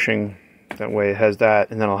bearing bushing. That way it has that,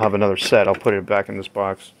 and then I'll have another set. I'll put it back in this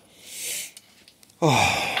box.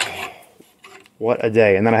 Oh, What a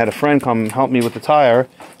day. And then I had a friend come help me with the tire.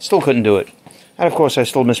 Still couldn't do it. And of course I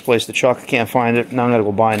still misplaced the chuck. I can't find it. Now I'm going to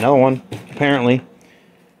go buy another one, apparently.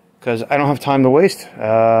 Because I don't have time to waste.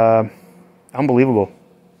 Unbelievable.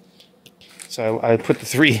 So I put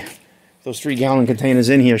those 3 gallon containers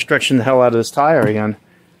in here, stretching the hell out of this tire again.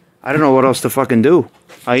 I don't know what else to fucking do.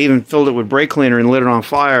 I even filled it with brake cleaner and lit it on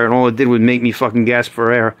fire, and all it did was make me fucking gasp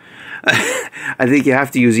for air. I think you have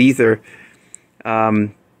to use ether.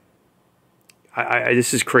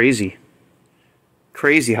 This is crazy.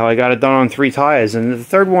 Crazy how I got it done on 3 tires. And the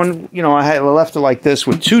third one, you know, I left it like this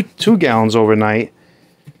with two gallons overnight.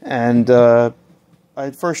 And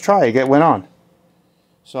first try, it went on.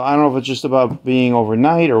 So I don't know if it's just about being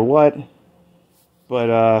overnight or what.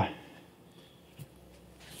 But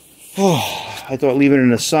I thought leaving it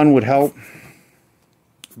in the sun would help.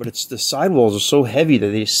 But it's the sidewalls are so heavy that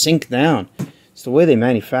they sink down. It's the way they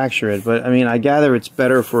manufacture it. But I mean, I gather it's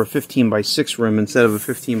better for a 15x6 rim instead of a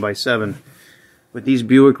 15x7. With these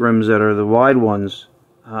Buick rims that are the wide ones,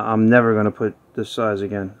 I'm never going to put this size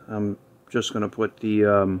again. I'm just going to put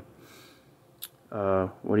the,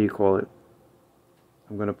 what do you call it?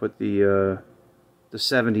 I'm going to put the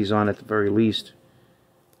 70s on at the very least.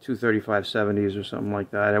 235 70s or something like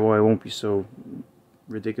that. Well, I won't be so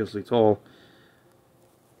ridiculously tall.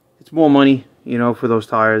 It's more money, you know, for those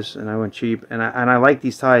tires, and I went cheap. And I like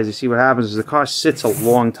these tires. You see what happens is the car sits a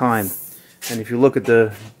long time. And if you look at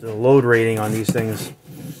the load rating on these things,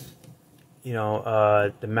 you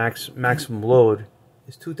know, the maximum load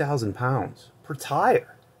is 2,000 pounds per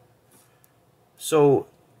tire. So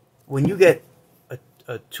when you get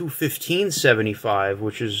a 215/75,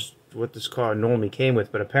 which is what this car normally came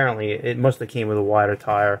with, but apparently it must have came with a wider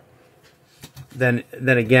tire, then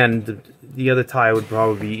again, the other tire would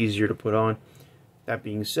probably be easier to put on. That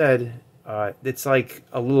being said, it's like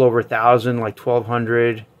a little over 1,000, like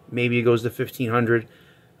 1,200. Maybe it goes to 1,500.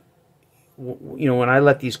 You know, when I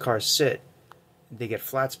let these cars sit, they get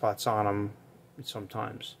flat spots on them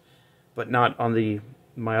sometimes, but not on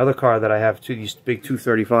my other car that I have these big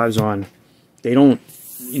 235s on. They don't,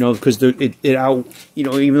 you know, because it out, you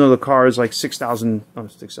know, even though the car is like over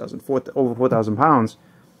 4,000 pounds,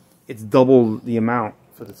 it's double the amount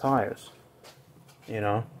for the tires. You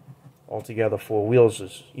know, altogether 4 wheels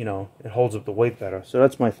is, you know, it holds up the weight better. So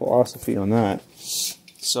that's my philosophy on that.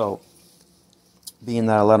 So, being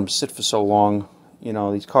that I let them sit for so long, you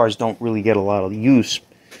know, these cars don't really get a lot of use.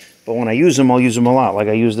 But when I use them, I'll use them a lot. Like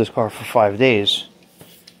I used this car for 5 days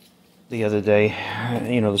the other day,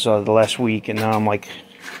 you know, the last week, and now I'm like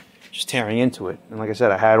just tearing into it. And like I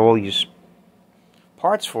said, I had all these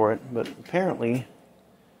parts for it, but apparently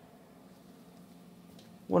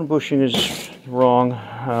one bushing is wrong.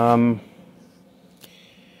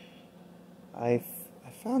 I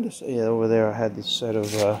found this, yeah, over there I had this set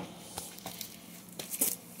of, what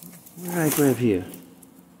did I grab here?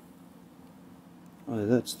 Oh,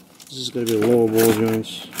 this is going to be the lower ball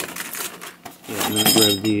joints. Yeah, I'm going to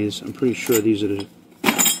grab these. I'm pretty sure these are the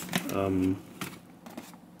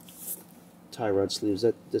tie rod sleeves.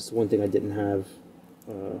 That's the one thing I didn't have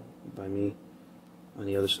by me on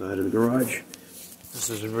the other side of the garage. This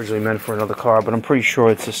was originally meant for another car, but I'm pretty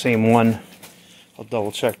sure it's the same one. I'll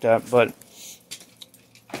double check that, but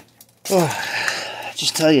I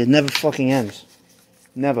just tell you, it never fucking ends.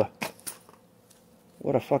 Never.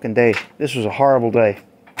 What a fucking day. This was a horrible day.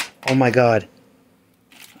 Oh my god.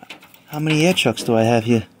 How many air chucks do I have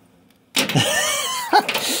here?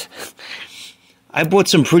 I bought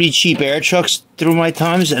some pretty cheap air chucks through my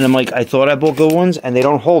times, and I'm like, I thought I bought good ones, and they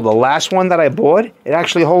don't hold. The last one that I bought, it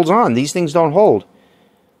actually holds on. These things don't hold.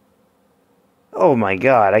 Oh my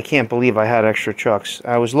god, I can't believe I had extra chucks.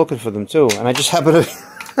 I was looking for them too, and I just happened to...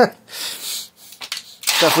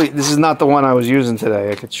 Definitely, this is not the one I was using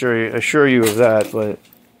today. I could assure you of that, but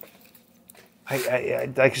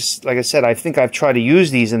like I said, I think I've tried to use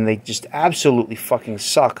these and they just absolutely fucking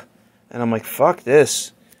suck. And I'm like, fuck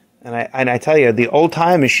this. And I tell you, the old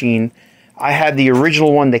tire machine, I had the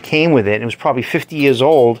original one that came with it. It was probably 50 years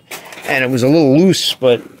old, and it was a little loose,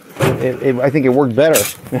 but I think it worked better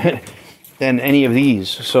than any of these.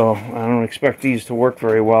 So I don't expect these to work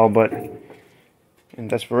very well, but in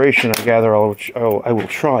desperation, I gather I will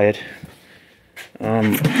try it.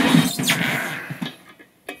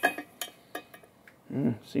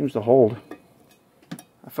 Seems to hold.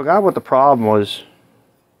 I forgot what the problem was.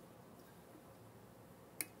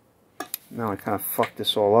 Now I kind of fucked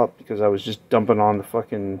this all up because I was just dumping on the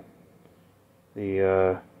fucking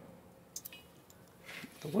what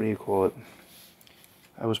do you call it?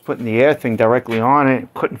 I was putting the air thing directly on it.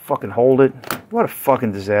 Couldn't fucking hold it. What a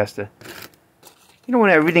fucking disaster. You know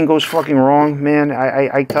when everything goes fucking wrong, man?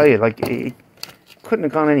 I tell you, like, couldn't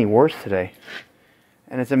have gone any worse today.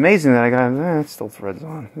 And it's amazing that I got, it still threads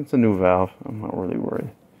on. It's a new valve. I'm not really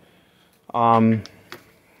worried. But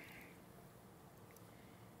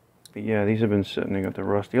yeah, these have been sitting. They got the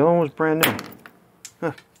rust. The other one was brand new.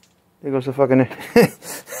 Huh. There goes the fucking...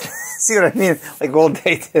 See what I mean? Like all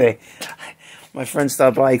day today. My friend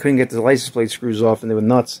stopped by. He couldn't get the license plate screws off, and they were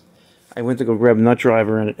nuts. I went to go grab a nut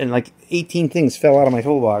driver, and like 18 things fell out of my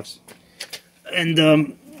toolbox. And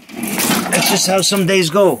that's just how some days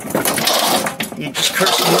go. You just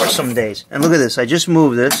curse more some days. And look at this. I just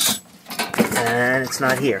moved this, and it's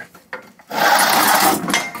not here.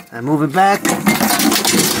 I move it back.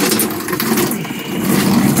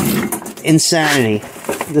 Insanity.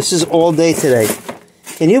 This is all day today.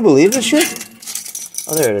 Can you believe this shit?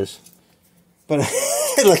 Oh, there it is. But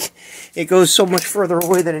like, it goes so much further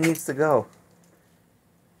away than it needs to go.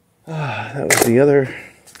 That was the other.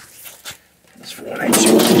 That's for when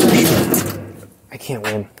I can't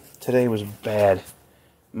win. Today was bad.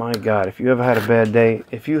 My God, if you ever had a bad day,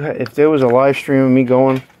 if there was a live stream of me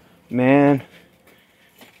going, man,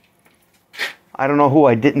 I don't know who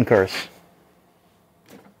I didn't curse.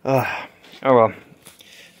 Oh well.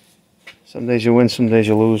 Some days you win, some days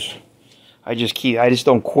you lose. I just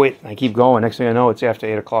don't quit. I keep going. Next thing I know, it's after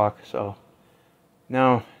 8 o'clock. So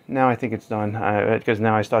now I think it's done. Because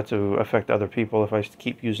now I start to affect other people if I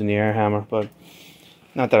keep using the air hammer. But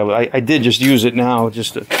not that I did just use it now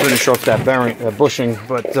just to finish off that bushing.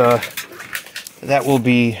 But that will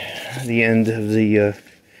be the end of the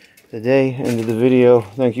day, end of the video.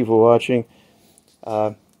 Thank you for watching.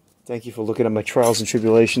 Thank you for looking at my trials and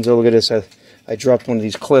tribulations. Oh, look at this. I dropped one of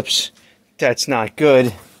these clips. That's not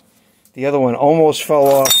good. The other one almost fell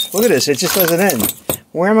off. Look at this. It just doesn't end.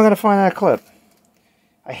 Where am I going to find that clip?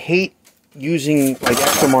 I hate using like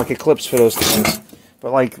aftermarket clips for those things.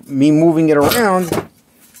 But like me moving it around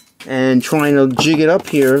and trying to jig it up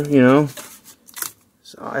here, you know.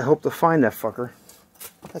 So I hope to find that fucker.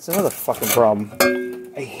 That's another fucking problem.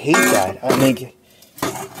 I hate that. I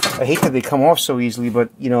hate that they come off so easily, but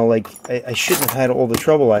you know, like I shouldn't have had all the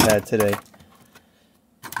trouble I had today.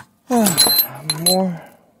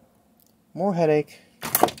 More headache.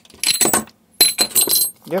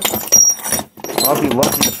 Yep. I'll be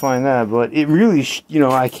lucky to find that, but it really, you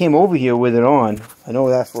know, I came over here with it on. I know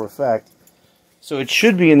that for a fact. So it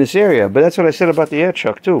should be in this area, but that's what I said about the air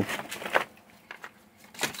chuck too.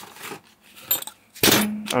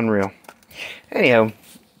 Unreal. Anyhow,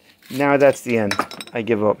 now that's the end. I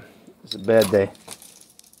give up. It's a bad day.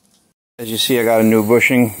 As you see, I got a new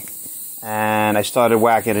bushing, and I started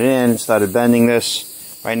whacking it in, started bending this.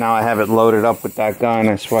 Right now I have it loaded up with that gun.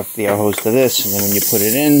 I swept the air hose to this, and then when you put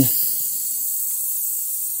it in,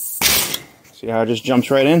 see how it just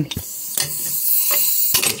jumps right in?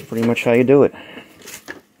 That's pretty much how you do it.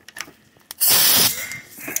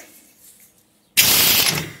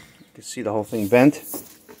 You can see the whole thing bent.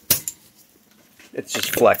 It's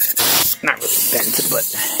just flexed. Not really bent, but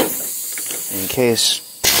in case,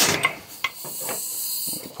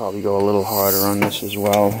 I could probably go a little harder on this as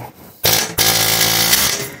well.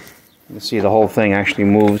 You can see the whole thing actually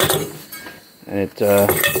moves, and it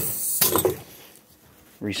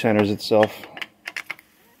recenters itself.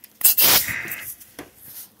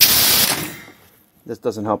 This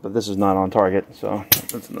doesn't help, but this is not on target, so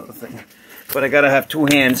that's another thing. But I gotta have two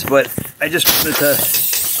hands, but I just wanted to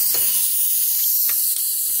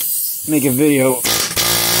make a video.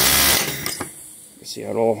 See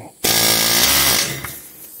how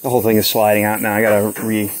the whole thing is sliding out now. I gotta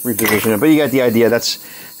reposition it, but you got the idea.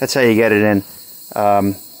 That's how you get it in.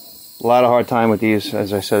 A lot of hard time with these,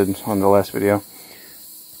 as I said on the last video.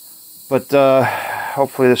 But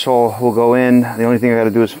hopefully this all will go in. The only thing I got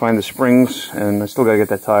to do is find the springs, and I still got to get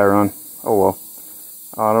that tire on. Oh well.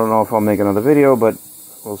 I don't know if I'll make another video, but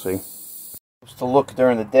we'll see. Just to look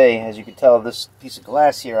during the day, as you can tell, this piece of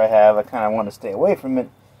glass here I kind of want to stay away from it,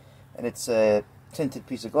 and it's a tinted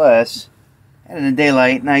piece of glass. And in the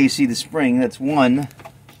daylight, now you see the spring. That's one.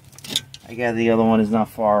 I gather the other one is not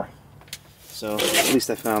far, so at least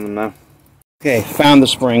I found them now. Okay, found the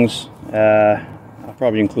springs. I'll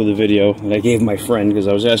probably include the video that I gave my friend because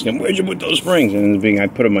I was asking him, where'd you put those springs? And I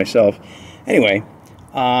put them myself. Anyway,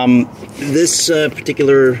 this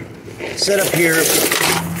particular setup here,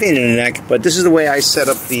 pain in the neck, but this is the way I set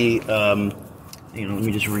up the, you know, let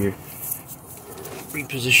me just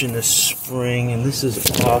reposition this spring, and this is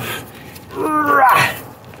off.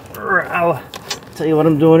 I'll tell you what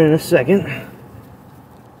I'm doing in a second.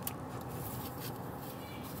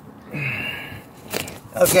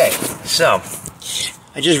 Okay, so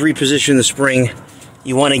I just repositioned the spring.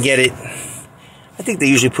 You want to get it, I think they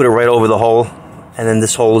usually put it right over the hole, and then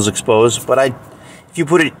this hole is exposed, but if you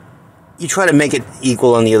put it, you try to make it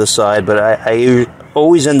equal on the other side, but I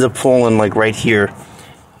always end up falling like right here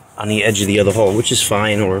on the edge of the other hole, which is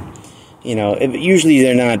fine, or, you know, usually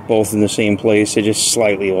they're not both in the same place, they're just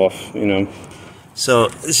slightly off, you know. So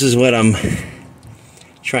this is what I'm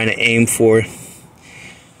trying to aim for,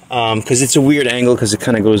 because it's a weird angle, because it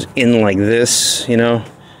kind of goes in like this, you know.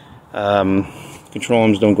 Control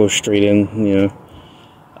arms don't go straight in, you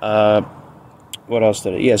know. What else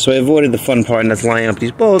did I? Yeah, so I avoided the fun part, and that's lining up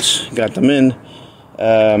these bolts, got them in,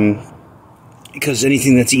 because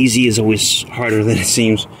anything that's easy is always harder than it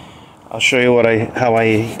seems. I'll show you how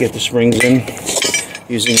I get the springs in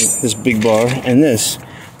using this big bar and this.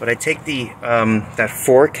 But I take the that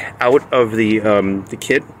fork out of the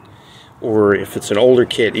kit, or if it's an older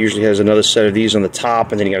kit, it usually has another set of these on the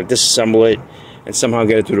top, and then you got to disassemble it and somehow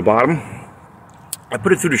get it through the bottom. I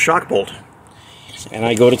put it through the shock bolt, and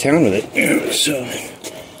I go to town with it. So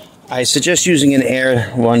I suggest using an air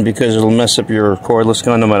one, because it'll mess up your cordless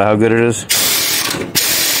gun no matter how good it is.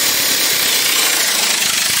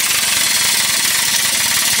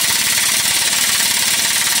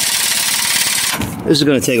 This is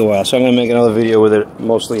going to take a while, so I'm going to make another video with it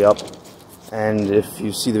mostly up, and if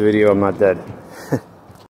you see the video, I'm not dead.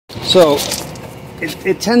 So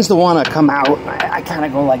it tends to want to come out. I kind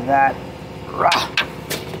of go like that.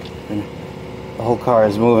 And the whole car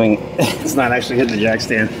is moving. It's not actually hitting the jack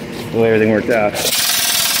stand the way everything worked out.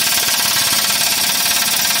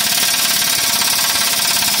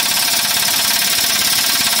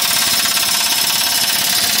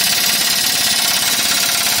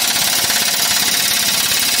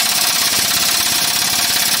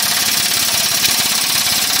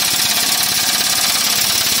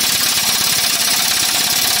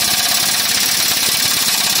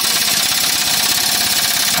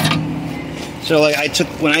 So like I took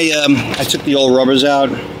the old rubbers out,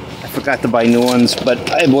 I forgot to buy new ones, but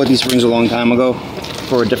I bought these springs a long time ago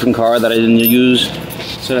for a different car that I didn't use,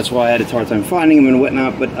 so that's why I had a hard time finding them and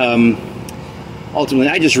whatnot. But ultimately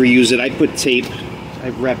I just reuse it. I put tape,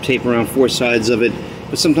 I wrap tape around 4 sides of it,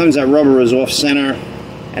 but sometimes that rubber is off center,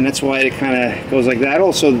 and that's why it kind of goes like that.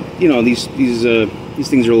 Also, you know, these things are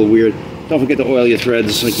a little weird. Don't forget to oil your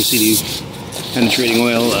threads, like you see these penetrating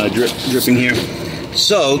oil dripping here.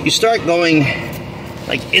 So you start going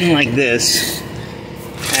like in like this,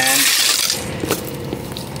 and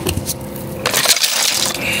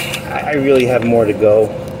I really have more to go.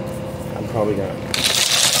 I'm probably gonna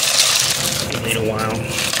wait a while.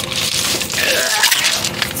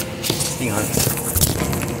 Hang on.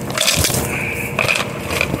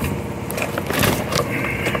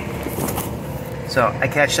 So I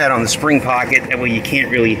catch that on the spring pocket, that way you can't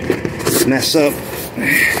really mess up.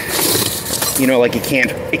 You know, like it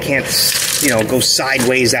can't, you know, go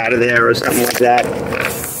sideways out of there or something like that.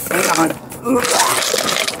 Hang on.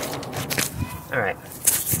 All right.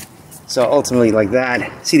 So ultimately, like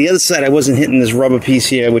that. See, the other side, I wasn't hitting this rubber piece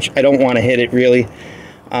here, which I don't want to hit it really.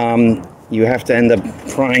 You have to end up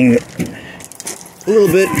prying a little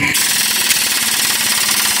bit.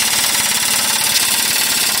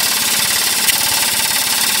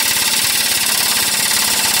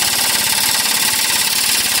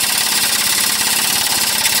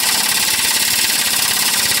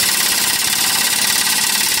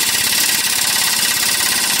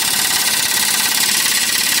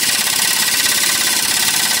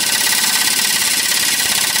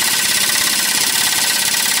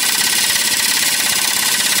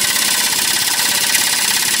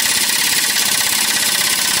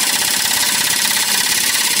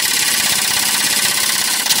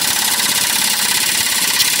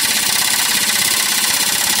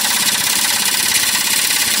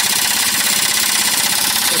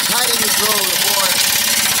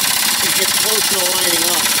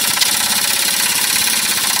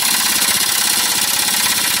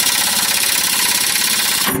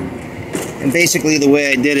 And basically the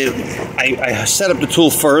way I did it, I set up the tool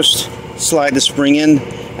first, slide the spring in,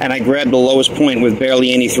 and I grabbed the lowest point with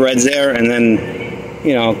barely any threads there, and then,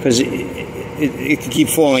 you know, because it can keep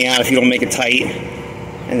falling out if you don't make it tight,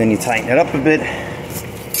 and then you tighten it up a bit.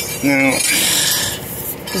 Now,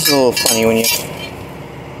 this is a little funny when it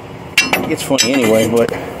gets funny anyway, but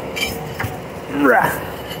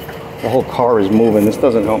the whole car is moving. This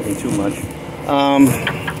doesn't help me too much.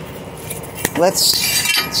 Let's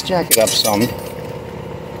jack it up some.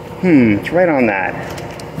 It's right on that.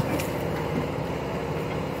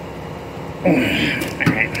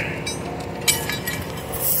 Alright.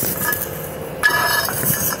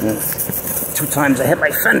 2 times I hit my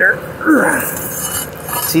fender.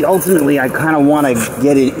 See, ultimately I kind of want to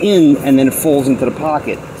get it in, and then it falls into the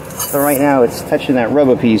pocket. So right now it's touching that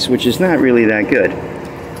rubber piece, which is not really that good.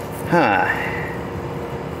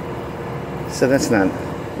 So that's not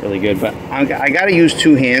really good, but I gotta use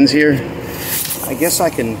two hands here. I guess I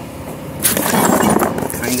can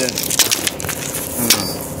kinda,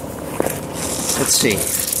 let's see.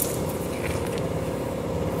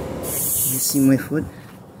 You see my foot?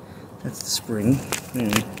 That's the spring.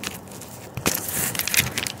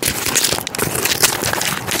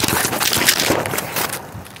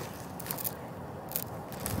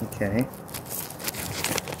 Okay.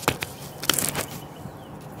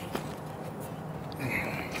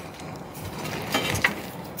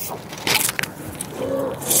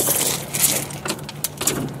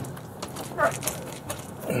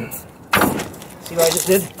 See what I just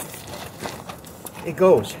did? It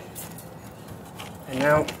goes. And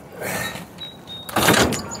now,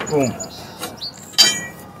 boom.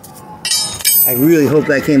 I really hope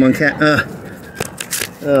that came on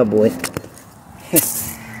oh boy.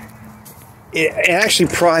 It actually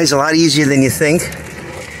pries a lot easier than you think.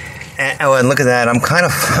 Oh, and look at that! I'm kind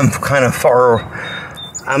of far.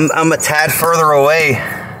 I'm a tad further away.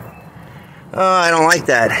 Oh, I don't like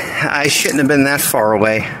that. I shouldn't have been that far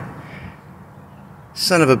away.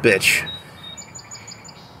 Son of a bitch.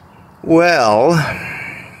 Well,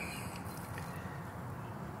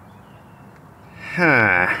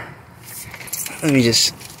 let me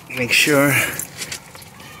just make sure.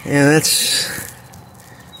 Yeah, that's.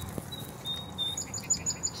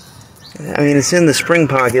 I mean, it's in the spring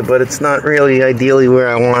pocket, but it's not really ideally where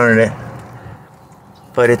I wanted it.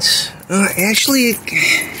 But it's actually.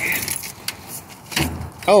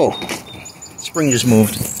 Oh, spring just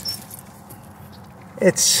moved.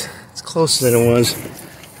 It's closer than it was.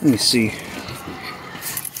 Let me see.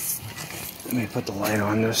 Let me put the light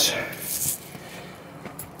on this.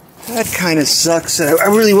 That kind of sucks. I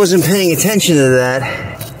really wasn't paying attention to that.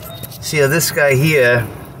 See how this guy here.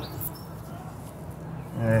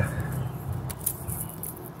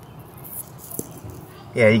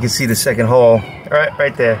 Yeah, you can see the second hole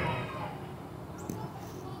right there.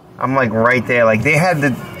 I'm like right there. Like they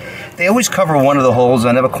always cover one of the holes.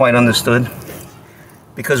 I never quite understood,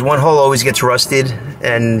 because one hole always gets rusted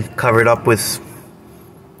and covered up with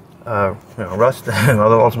rust,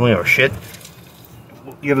 ultimately, or shit.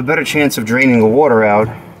 You have a better chance of draining the water out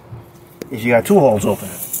if you got two holes open.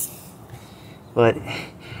 But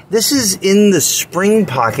this is in the spring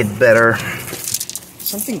pocket better.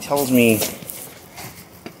 Something tells me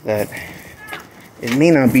that it may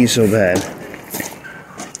not be so bad.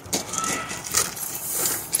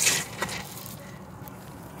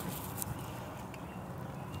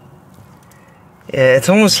 Yeah, it's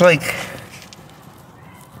almost like,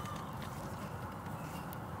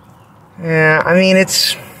 yeah, I mean,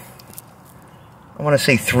 it's, I want to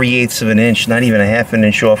say 3/8 of an inch, not even a half an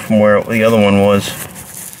inch off from where the other one was.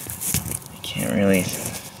 You can't really,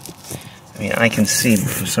 I mean, I can see, but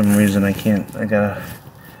for some reason I can't. I gotta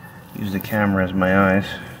use the camera as my eyes.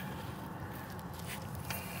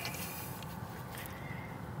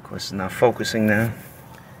 Of course, it's not focusing now.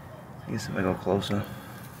 I guess if I go closer.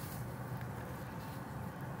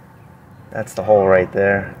 That's the hole right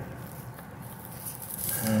there.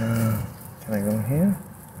 Can I go here?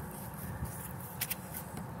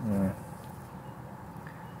 Yeah.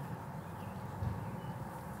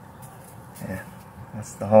 Yeah,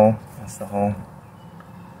 that's the hole. That's the hole.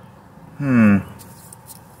 I'm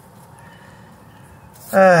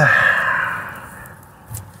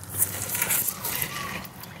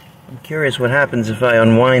curious what happens if I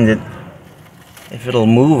unwind it. If it'll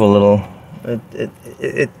move a little.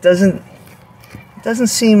 It doesn't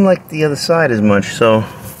seem like the other side as much, so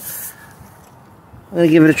I'm gonna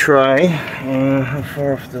give it a try. How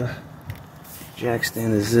far off the jack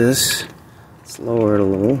stand is this? Let's lower it a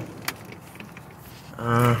little.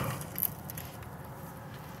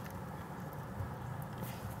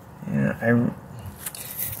 Yeah,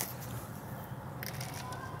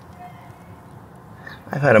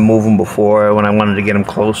 I've had to move them before when I wanted to get them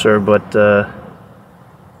closer, but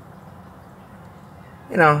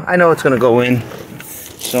you know, I know it's gonna go in,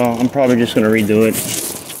 so I'm probably just gonna redo it.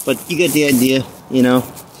 But you get the idea, you know.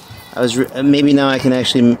 Maybe now I can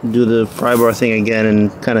actually do the pry bar thing again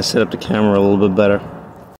and kind of set up the camera a little bit better.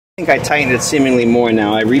 I think I tightened it seemingly more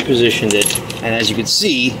now. I repositioned it, and as you can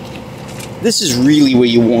see, this is really where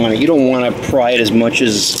you want it. You don't want to pry it as much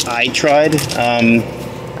as I tried.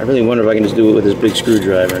 I really wonder if I can just do it with this big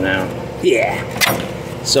screwdriver now. Yeah.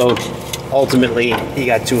 So ultimately, you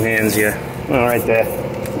got two hands here. Oh, right there.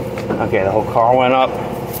 Okay, the whole car went up.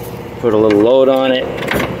 Put a little load on it.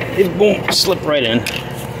 It boom, slipped right in.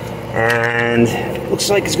 And looks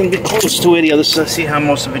like it's going to be close to it. The other side, see how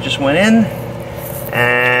most of it just went in.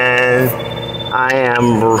 And I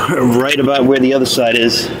am right about where the other side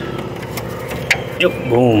is. Yep,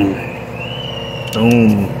 boom.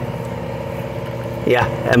 Boom. Yeah,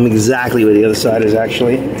 I'm exactly where the other side is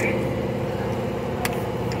actually.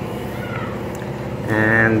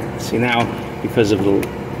 And see now, because of the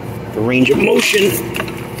range of motion,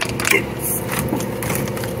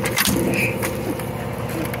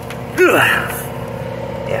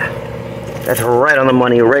 yeah, that's right on the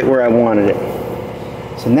money, right where I wanted it.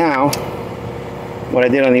 So now, what I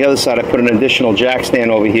did on the other side, I put an additional jack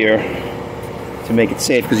stand over here to make it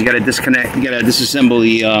safe, because you got to disconnect, you got to disassemble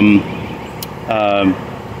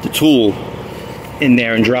the tool in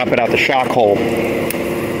there and drop it out the shock hole.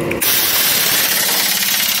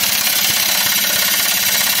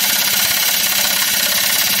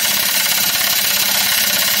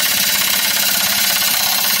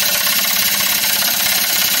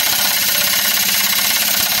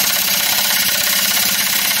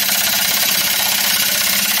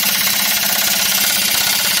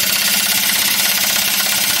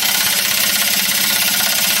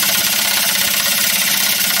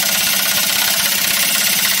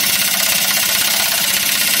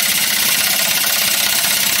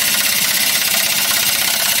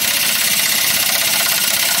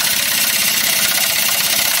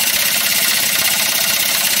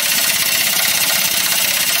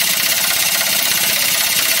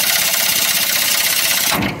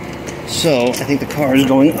 So I think the car is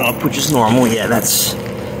going up, which is normal. Yeah, that's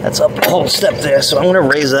up a whole step there. So I'm going to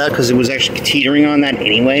raise that because it was actually teetering on that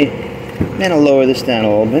anyway. And I'll lower this down a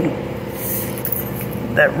little bit.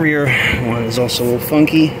 That rear one is also a little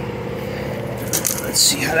funky. Let's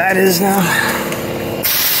see how that is now.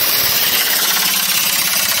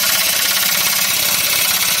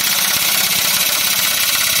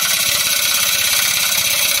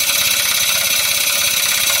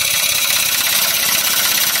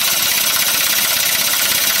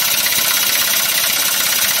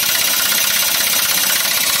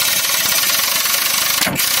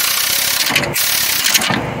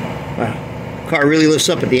 Wow, car really lifts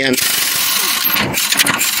up at the end.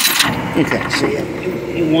 Okay, so yeah,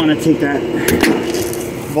 you want to take that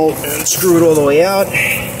bolt and screw it all the way out.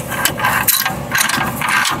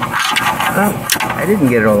 Oh, I didn't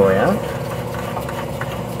get it all the way out.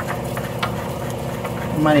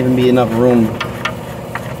 There might even be enough room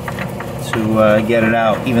to get it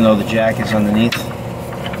out, even though the jack is underneath.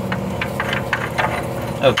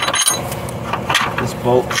 Okay, this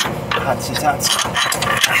bolt, hotsy tots.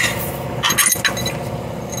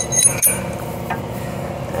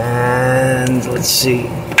 And let's see.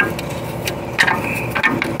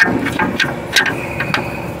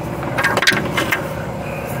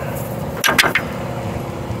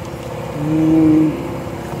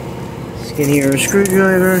 Skinnier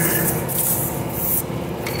screwdriver.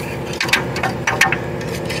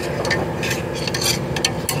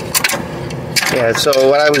 Yeah, so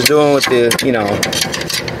what I was doing with the, you know,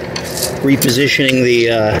 repositioning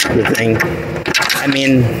the thing, I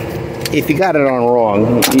mean, if you got it on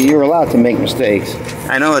wrong, you're allowed to make mistakes.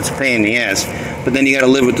 I know it's a pain in the ass, but then you got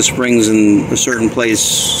to live with the springs in a certain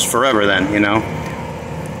place forever then, you know.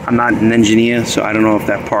 I'm not an engineer, so I don't know if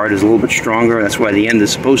that part is a little bit stronger. That's why the end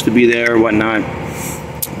is supposed to be there or whatnot.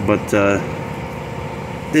 But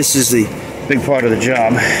this is the big part of the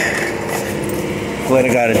job. Glad I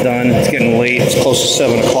got it done. It's getting late. It's close to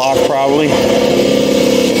 7 o'clock probably.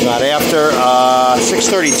 Not after.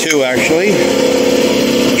 6:32 actually.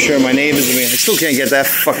 I'm sure my neighbors, I still can't get that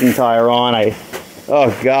fucking tire on.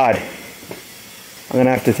 Oh God. I'm gonna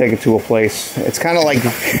have to take it to a place. It's kind of like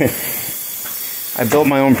I built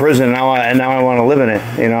my own prison and now I want to live in it.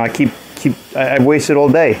 You know, I've wasted all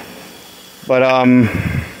day. But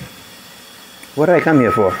what did I come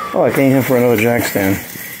here for? Oh, I came here for another jack stand.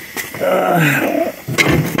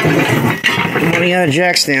 I'm running out of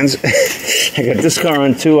jack stands. I got this car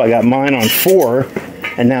on 2. I got mine on 4.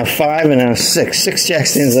 And now 5 and now 6. 6 jack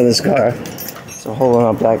stands on this car. So holding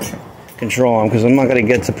up that control arm because I'm not going to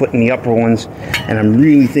get to putting the upper ones. And I'm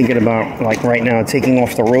really thinking about, like right now, taking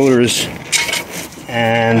off the rotors.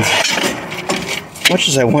 And as much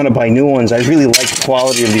as I want to buy new ones, I really like the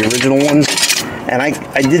quality of the original ones. And I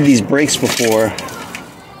did these brakes before.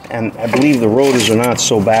 And I believe the rotors are not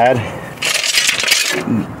so bad.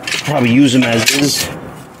 Probably use them as is,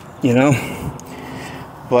 you know.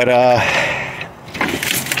 But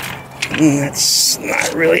that's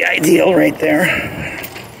not really ideal right there.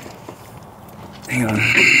 Hang on.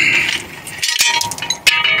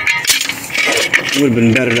 It would have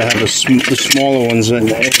been better to have the smaller ones. I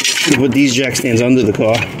should have put these jack stands under the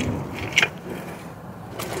car.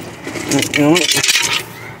 You know what?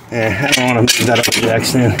 Yeah, I don't want to move that up jack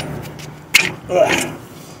stand. Ugh.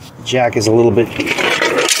 The jack is a little bit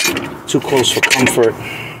too close for comfort.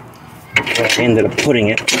 But I ended up putting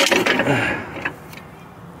it.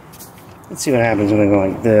 Let's see what happens when I go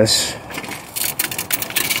like this.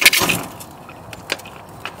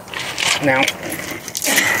 Now,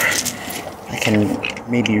 I can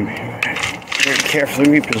maybe very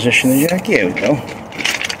carefully reposition the jack. Here we go.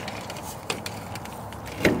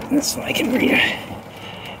 That's so I can read it.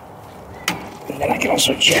 And then I can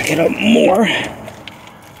also jack it up more.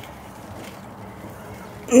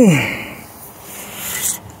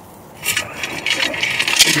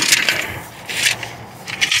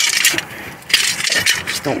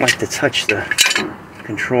 Just don't like to touch the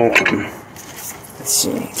control arm. Let's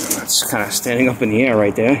see. It's kind of standing up in the air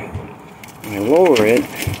right there. And I lower it.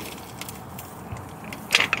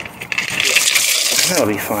 That'll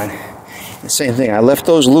be fine. The same thing. I left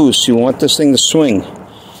those loose. You want this thing to swing.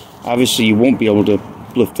 Obviously, you won't be able to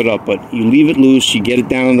lift it up, but you leave it loose, you get it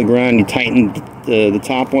down on the ground, you tighten the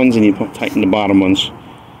top ones, and you tighten the bottom ones.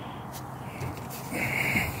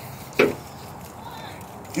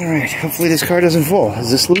 Alright, hopefully this car doesn't fall.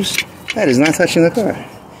 Is this loose? That is not touching the car.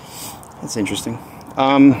 That's interesting.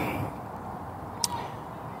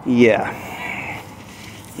 Yeah.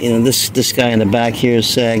 You know, this guy in the back here is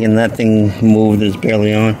sagging, that thing moved, it's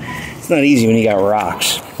barely on. It's not easy when you got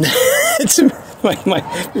rocks. People are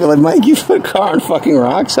like, Mike, you put a car on fucking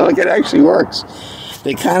rocks? So like, it actually works.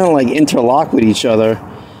 They kind of like interlock with each other,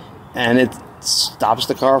 and it stops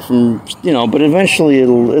the car from, you know, but eventually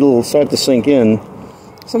it'll start to sink in.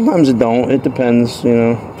 Sometimes it don't. It depends, you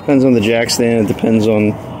know. Depends on the jack stand. It depends on,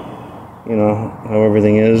 you know, how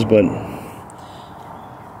everything is. But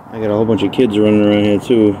I got a whole bunch of kids running around here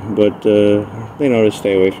too, but they know to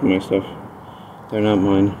stay away from my stuff. They're not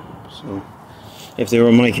mine, so. If they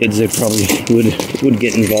were my kids, they probably would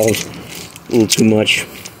get involved a little too much.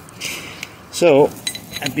 So,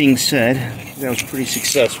 that being said, that was pretty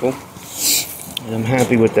successful. And I'm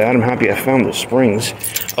happy with that. I'm happy I found the springs.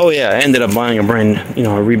 Oh yeah, I ended up buying a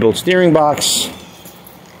rebuilt steering box.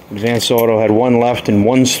 Advance Auto had one left in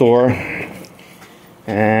one store.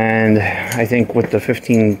 And I think with the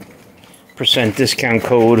 15% discount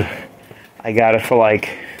code, I got it for like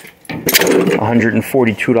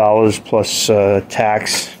 $142 plus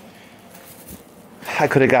tax. I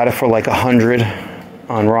could have got it for like $100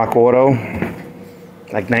 on Rock Auto,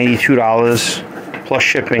 like $92 plus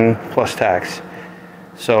shipping plus tax.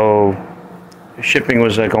 So shipping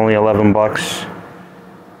was like only 11 bucks.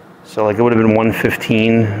 So like it would have been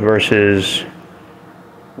 $115 versus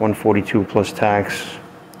 $142 plus tax,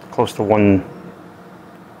 close to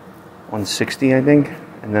 $160, I think.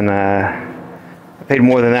 And then I paid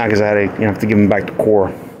more than that because I had to, have to give them back the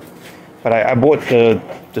core. But I bought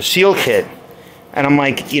the seal kit, and I'm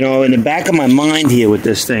like, in the back of my mind here with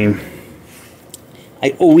this thing,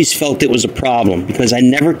 I always felt it was a problem because I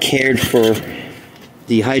never cared for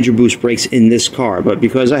the Hydro Boost brakes in this car. But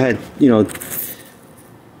because I had,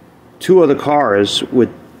 two other cars with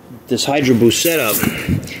this Hydro Boost setup,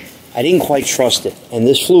 I didn't quite trust it. And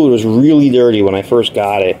this fluid was really dirty when I first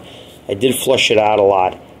got it. I did flush it out a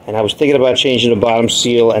lot. And I was thinking about changing the bottom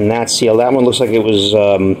seal and that seal. That one looks like it was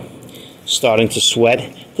starting to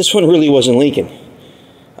sweat. This one really wasn't leaking.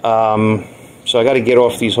 So I got to get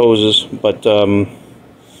off these hoses. But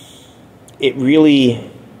it really,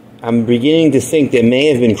 I'm beginning to think there may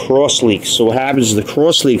have been cross leaks. So what happens is the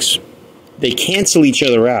cross leaks, they cancel each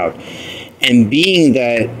other out. And being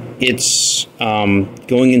that it's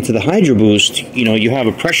going into the Hydro Boost, you have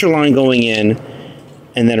a pressure line going in,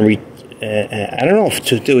 and then I don't know if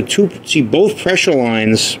to see both pressure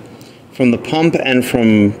lines from the pump and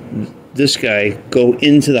from this guy go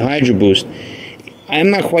into the Hydro Boost. I'm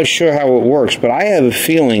not quite sure how it works, but I have a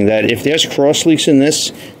feeling that if there's cross leaks in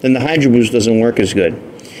this, then the Hydro Boost doesn't work as good.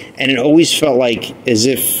 And it always felt like as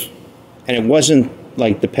if, and it wasn't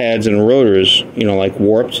like the pads and the rotors, like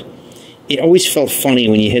warped. It always felt funny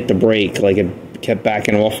when you hit the brake, like it kept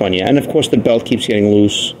backing off on you. And of course the belt keeps getting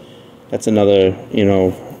loose. That's another,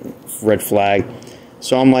 red flag.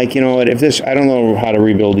 So I'm like, if this, I don't know how to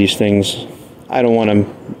rebuild these things. I don't want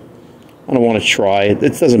to try it.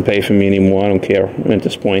 It doesn't pay for me anymore. I don't care at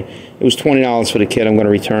this point. It was $20 for the kit. I'm going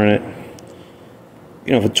to return it.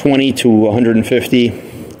 For $20 to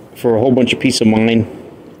 $150 for a whole bunch of peace of mind.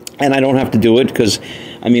 And I don't have to do it because,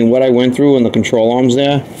 what I went through in the control arms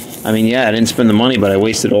there, yeah, I didn't spend the money, but I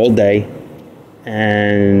wasted all day.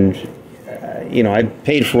 And I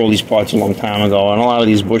paid for all these parts a long time ago, and a lot of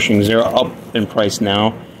these bushings, they're up in price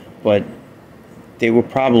now, but they were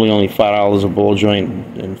probably only $5 a ball joint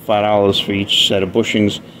and $5 for each set of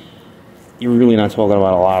bushings. you're really not talking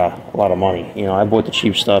about a lot of money. You know, I bought the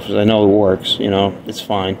cheap stuff because I know it works. You know, it's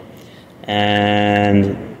fine.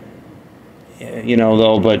 And you know,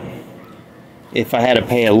 though, but if I had to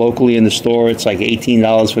pay it locally in the store, it's like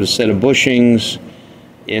 $18 for the set of bushings.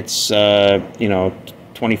 It's you know,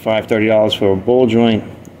 $25, $30 for a ball joint.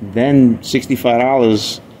 Then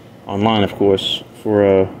 $65 online, of course,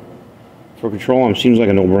 for control arm. Seems like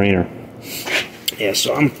a no-brainer. Yeah,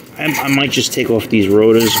 so I might just take off these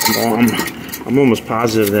rotors. I'm almost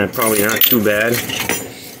positive that probably not too bad.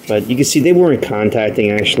 But you can see they weren't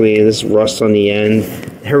contacting, actually. This rust on the end.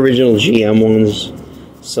 The original GM ones.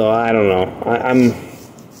 So I don't know.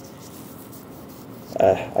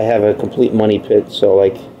 I have a complete money pit. So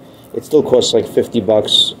like, it still costs like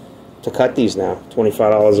 $50 to cut these now.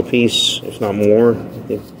 $25 a piece, if not more.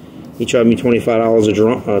 He charged me $25 a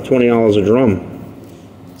drum, $20 a drum.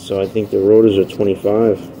 So I think the rotors are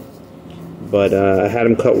 $25. But I had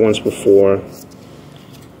them cut once before.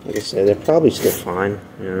 Like I said, they're probably still fine,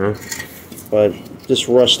 you know. But this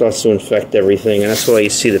rust starts to infect everything, and that's why you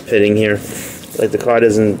see the pitting here. Like the car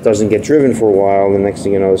doesn't get driven for a while, and the next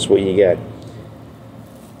thing you know, that's what you get.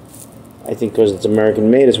 I think because it's American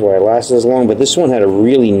made is why it lasted as long. But this one had a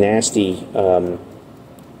really nasty,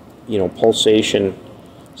 you know, pulsation.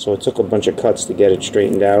 So it took a bunch of cuts to get it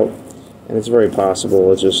straightened out. And it's very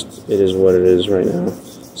possible. It is what it is right now.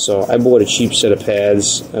 So I bought a cheap set of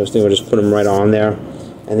pads. I was thinking I'd just put them right on there.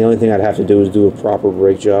 And the only thing I'd have to do is do a proper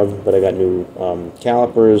brake job. But I got new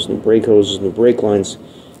calipers, new brake hoses, new brake lines.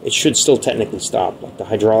 It should still technically stop. Like the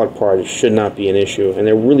hydraulic part, it should not be an issue. And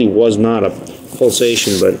there really was not a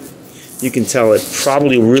pulsation, but you can tell it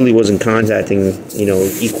probably really wasn't contacting, you know,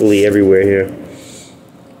 equally everywhere here.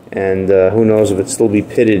 And who knows if it'd still be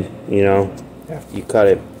pitted, you know, after you cut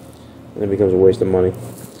it. And it becomes a waste of money.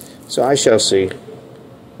 So I shall see.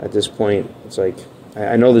 At this point, it's like,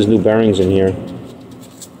 I know there's new bearings in here.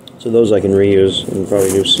 So those I can reuse, and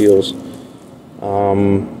probably new seals.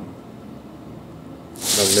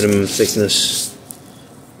 Minimum thickness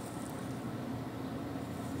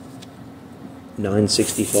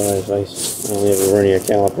 965. I only have a vernier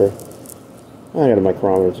caliper. I got a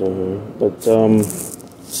micrometer in here, but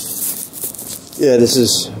yeah, this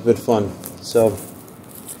is a bit fun. So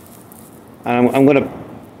I'm gonna.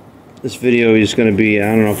 This video is gonna be. I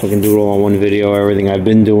don't know if I can do it all in one video. Everything I've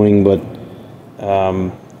been doing, but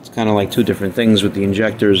it's kind of like two different things with the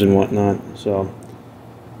injectors and whatnot. So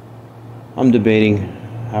I'm debating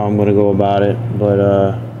how I'm going to go about it, but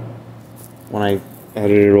when I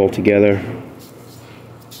edit it all together,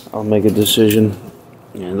 I'll make a decision.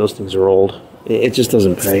 Yeah, those things are old. It just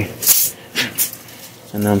doesn't pay.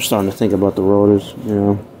 And now I'm starting to think about the rotors, you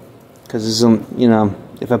know, because you know,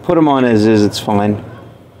 if I put them on as is, it's fine.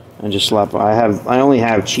 And just slap. I only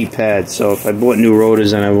have cheap pads, so if I bought new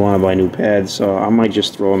rotors, then I want to buy new pads. So I might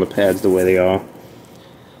just throw in the pads the way they are,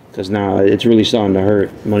 because now it's really starting to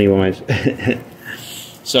hurt money-wise.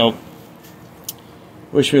 So,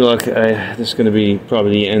 wish me luck. This is going to be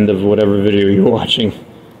probably the end of whatever video you're watching.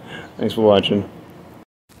 Thanks for watching.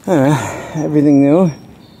 Everything new,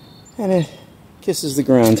 and it kisses the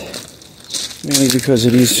ground. Mainly because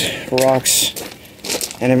of these rocks.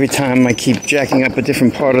 And every time I keep jacking up a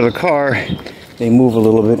different part of the car, they move a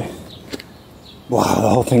little bit. Wow, the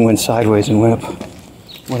whole thing went sideways and went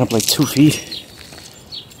up like 2 feet.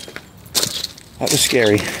 That was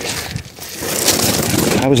scary.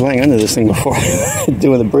 I was laying under this thing before,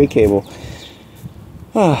 doing the brake cable.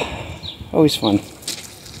 Always fun.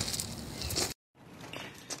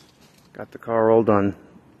 Got the car all done.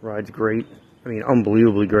 Rides great. I mean,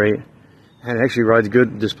 unbelievably great. And it actually rides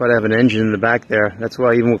good despite having an engine in the back there. That's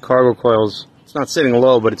why even with cargo coils, it's not sitting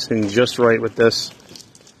low, but it's sitting just right with this.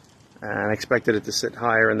 And I expected it to sit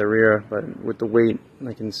higher in the rear, but with the weight,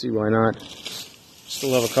 I can see why not.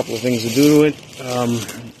 Still have a couple of things to do to it.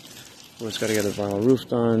 It's got to get the vinyl roof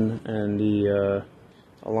done and the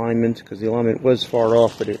alignment, because the alignment was far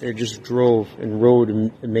off, but it just drove and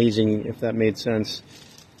rode amazing, if that made sense,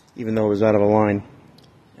 even though it was out of a line.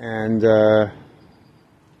 And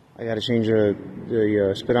I got to change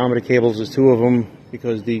the speedometer cables. There's 2 of them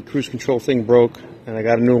because the cruise control thing broke, and I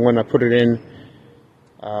got a new one. I put it in.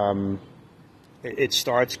 It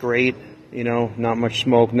starts great, you know, not much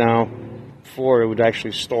smoke now. Before it would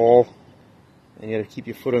actually stall, and you had to keep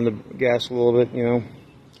your foot on the gas a little bit, you know.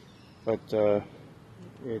 But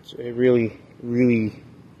it really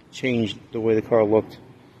changed the way the car looked.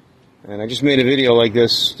 And I just made a video like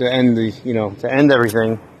this to end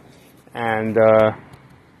everything. And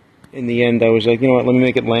in the end, I was like, you know what, let me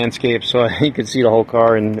make it landscape so you could see the whole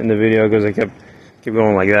car in the video, because I kept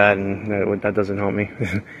going like that, and that doesn't help me.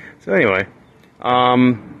 So anyway,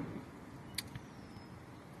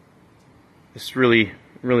 Just really,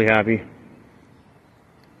 really happy.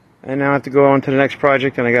 And now I have to go on to the next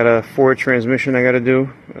project, and I got a Ford transmission I got to do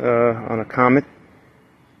on a Comet,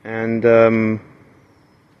 and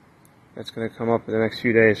that's going to come up in the next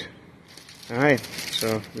few days. Alright,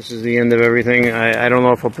 so this is the end of everything. I don't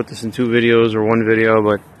know if I'll put this in 2 videos or 1 video,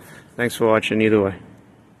 but thanks for watching either way.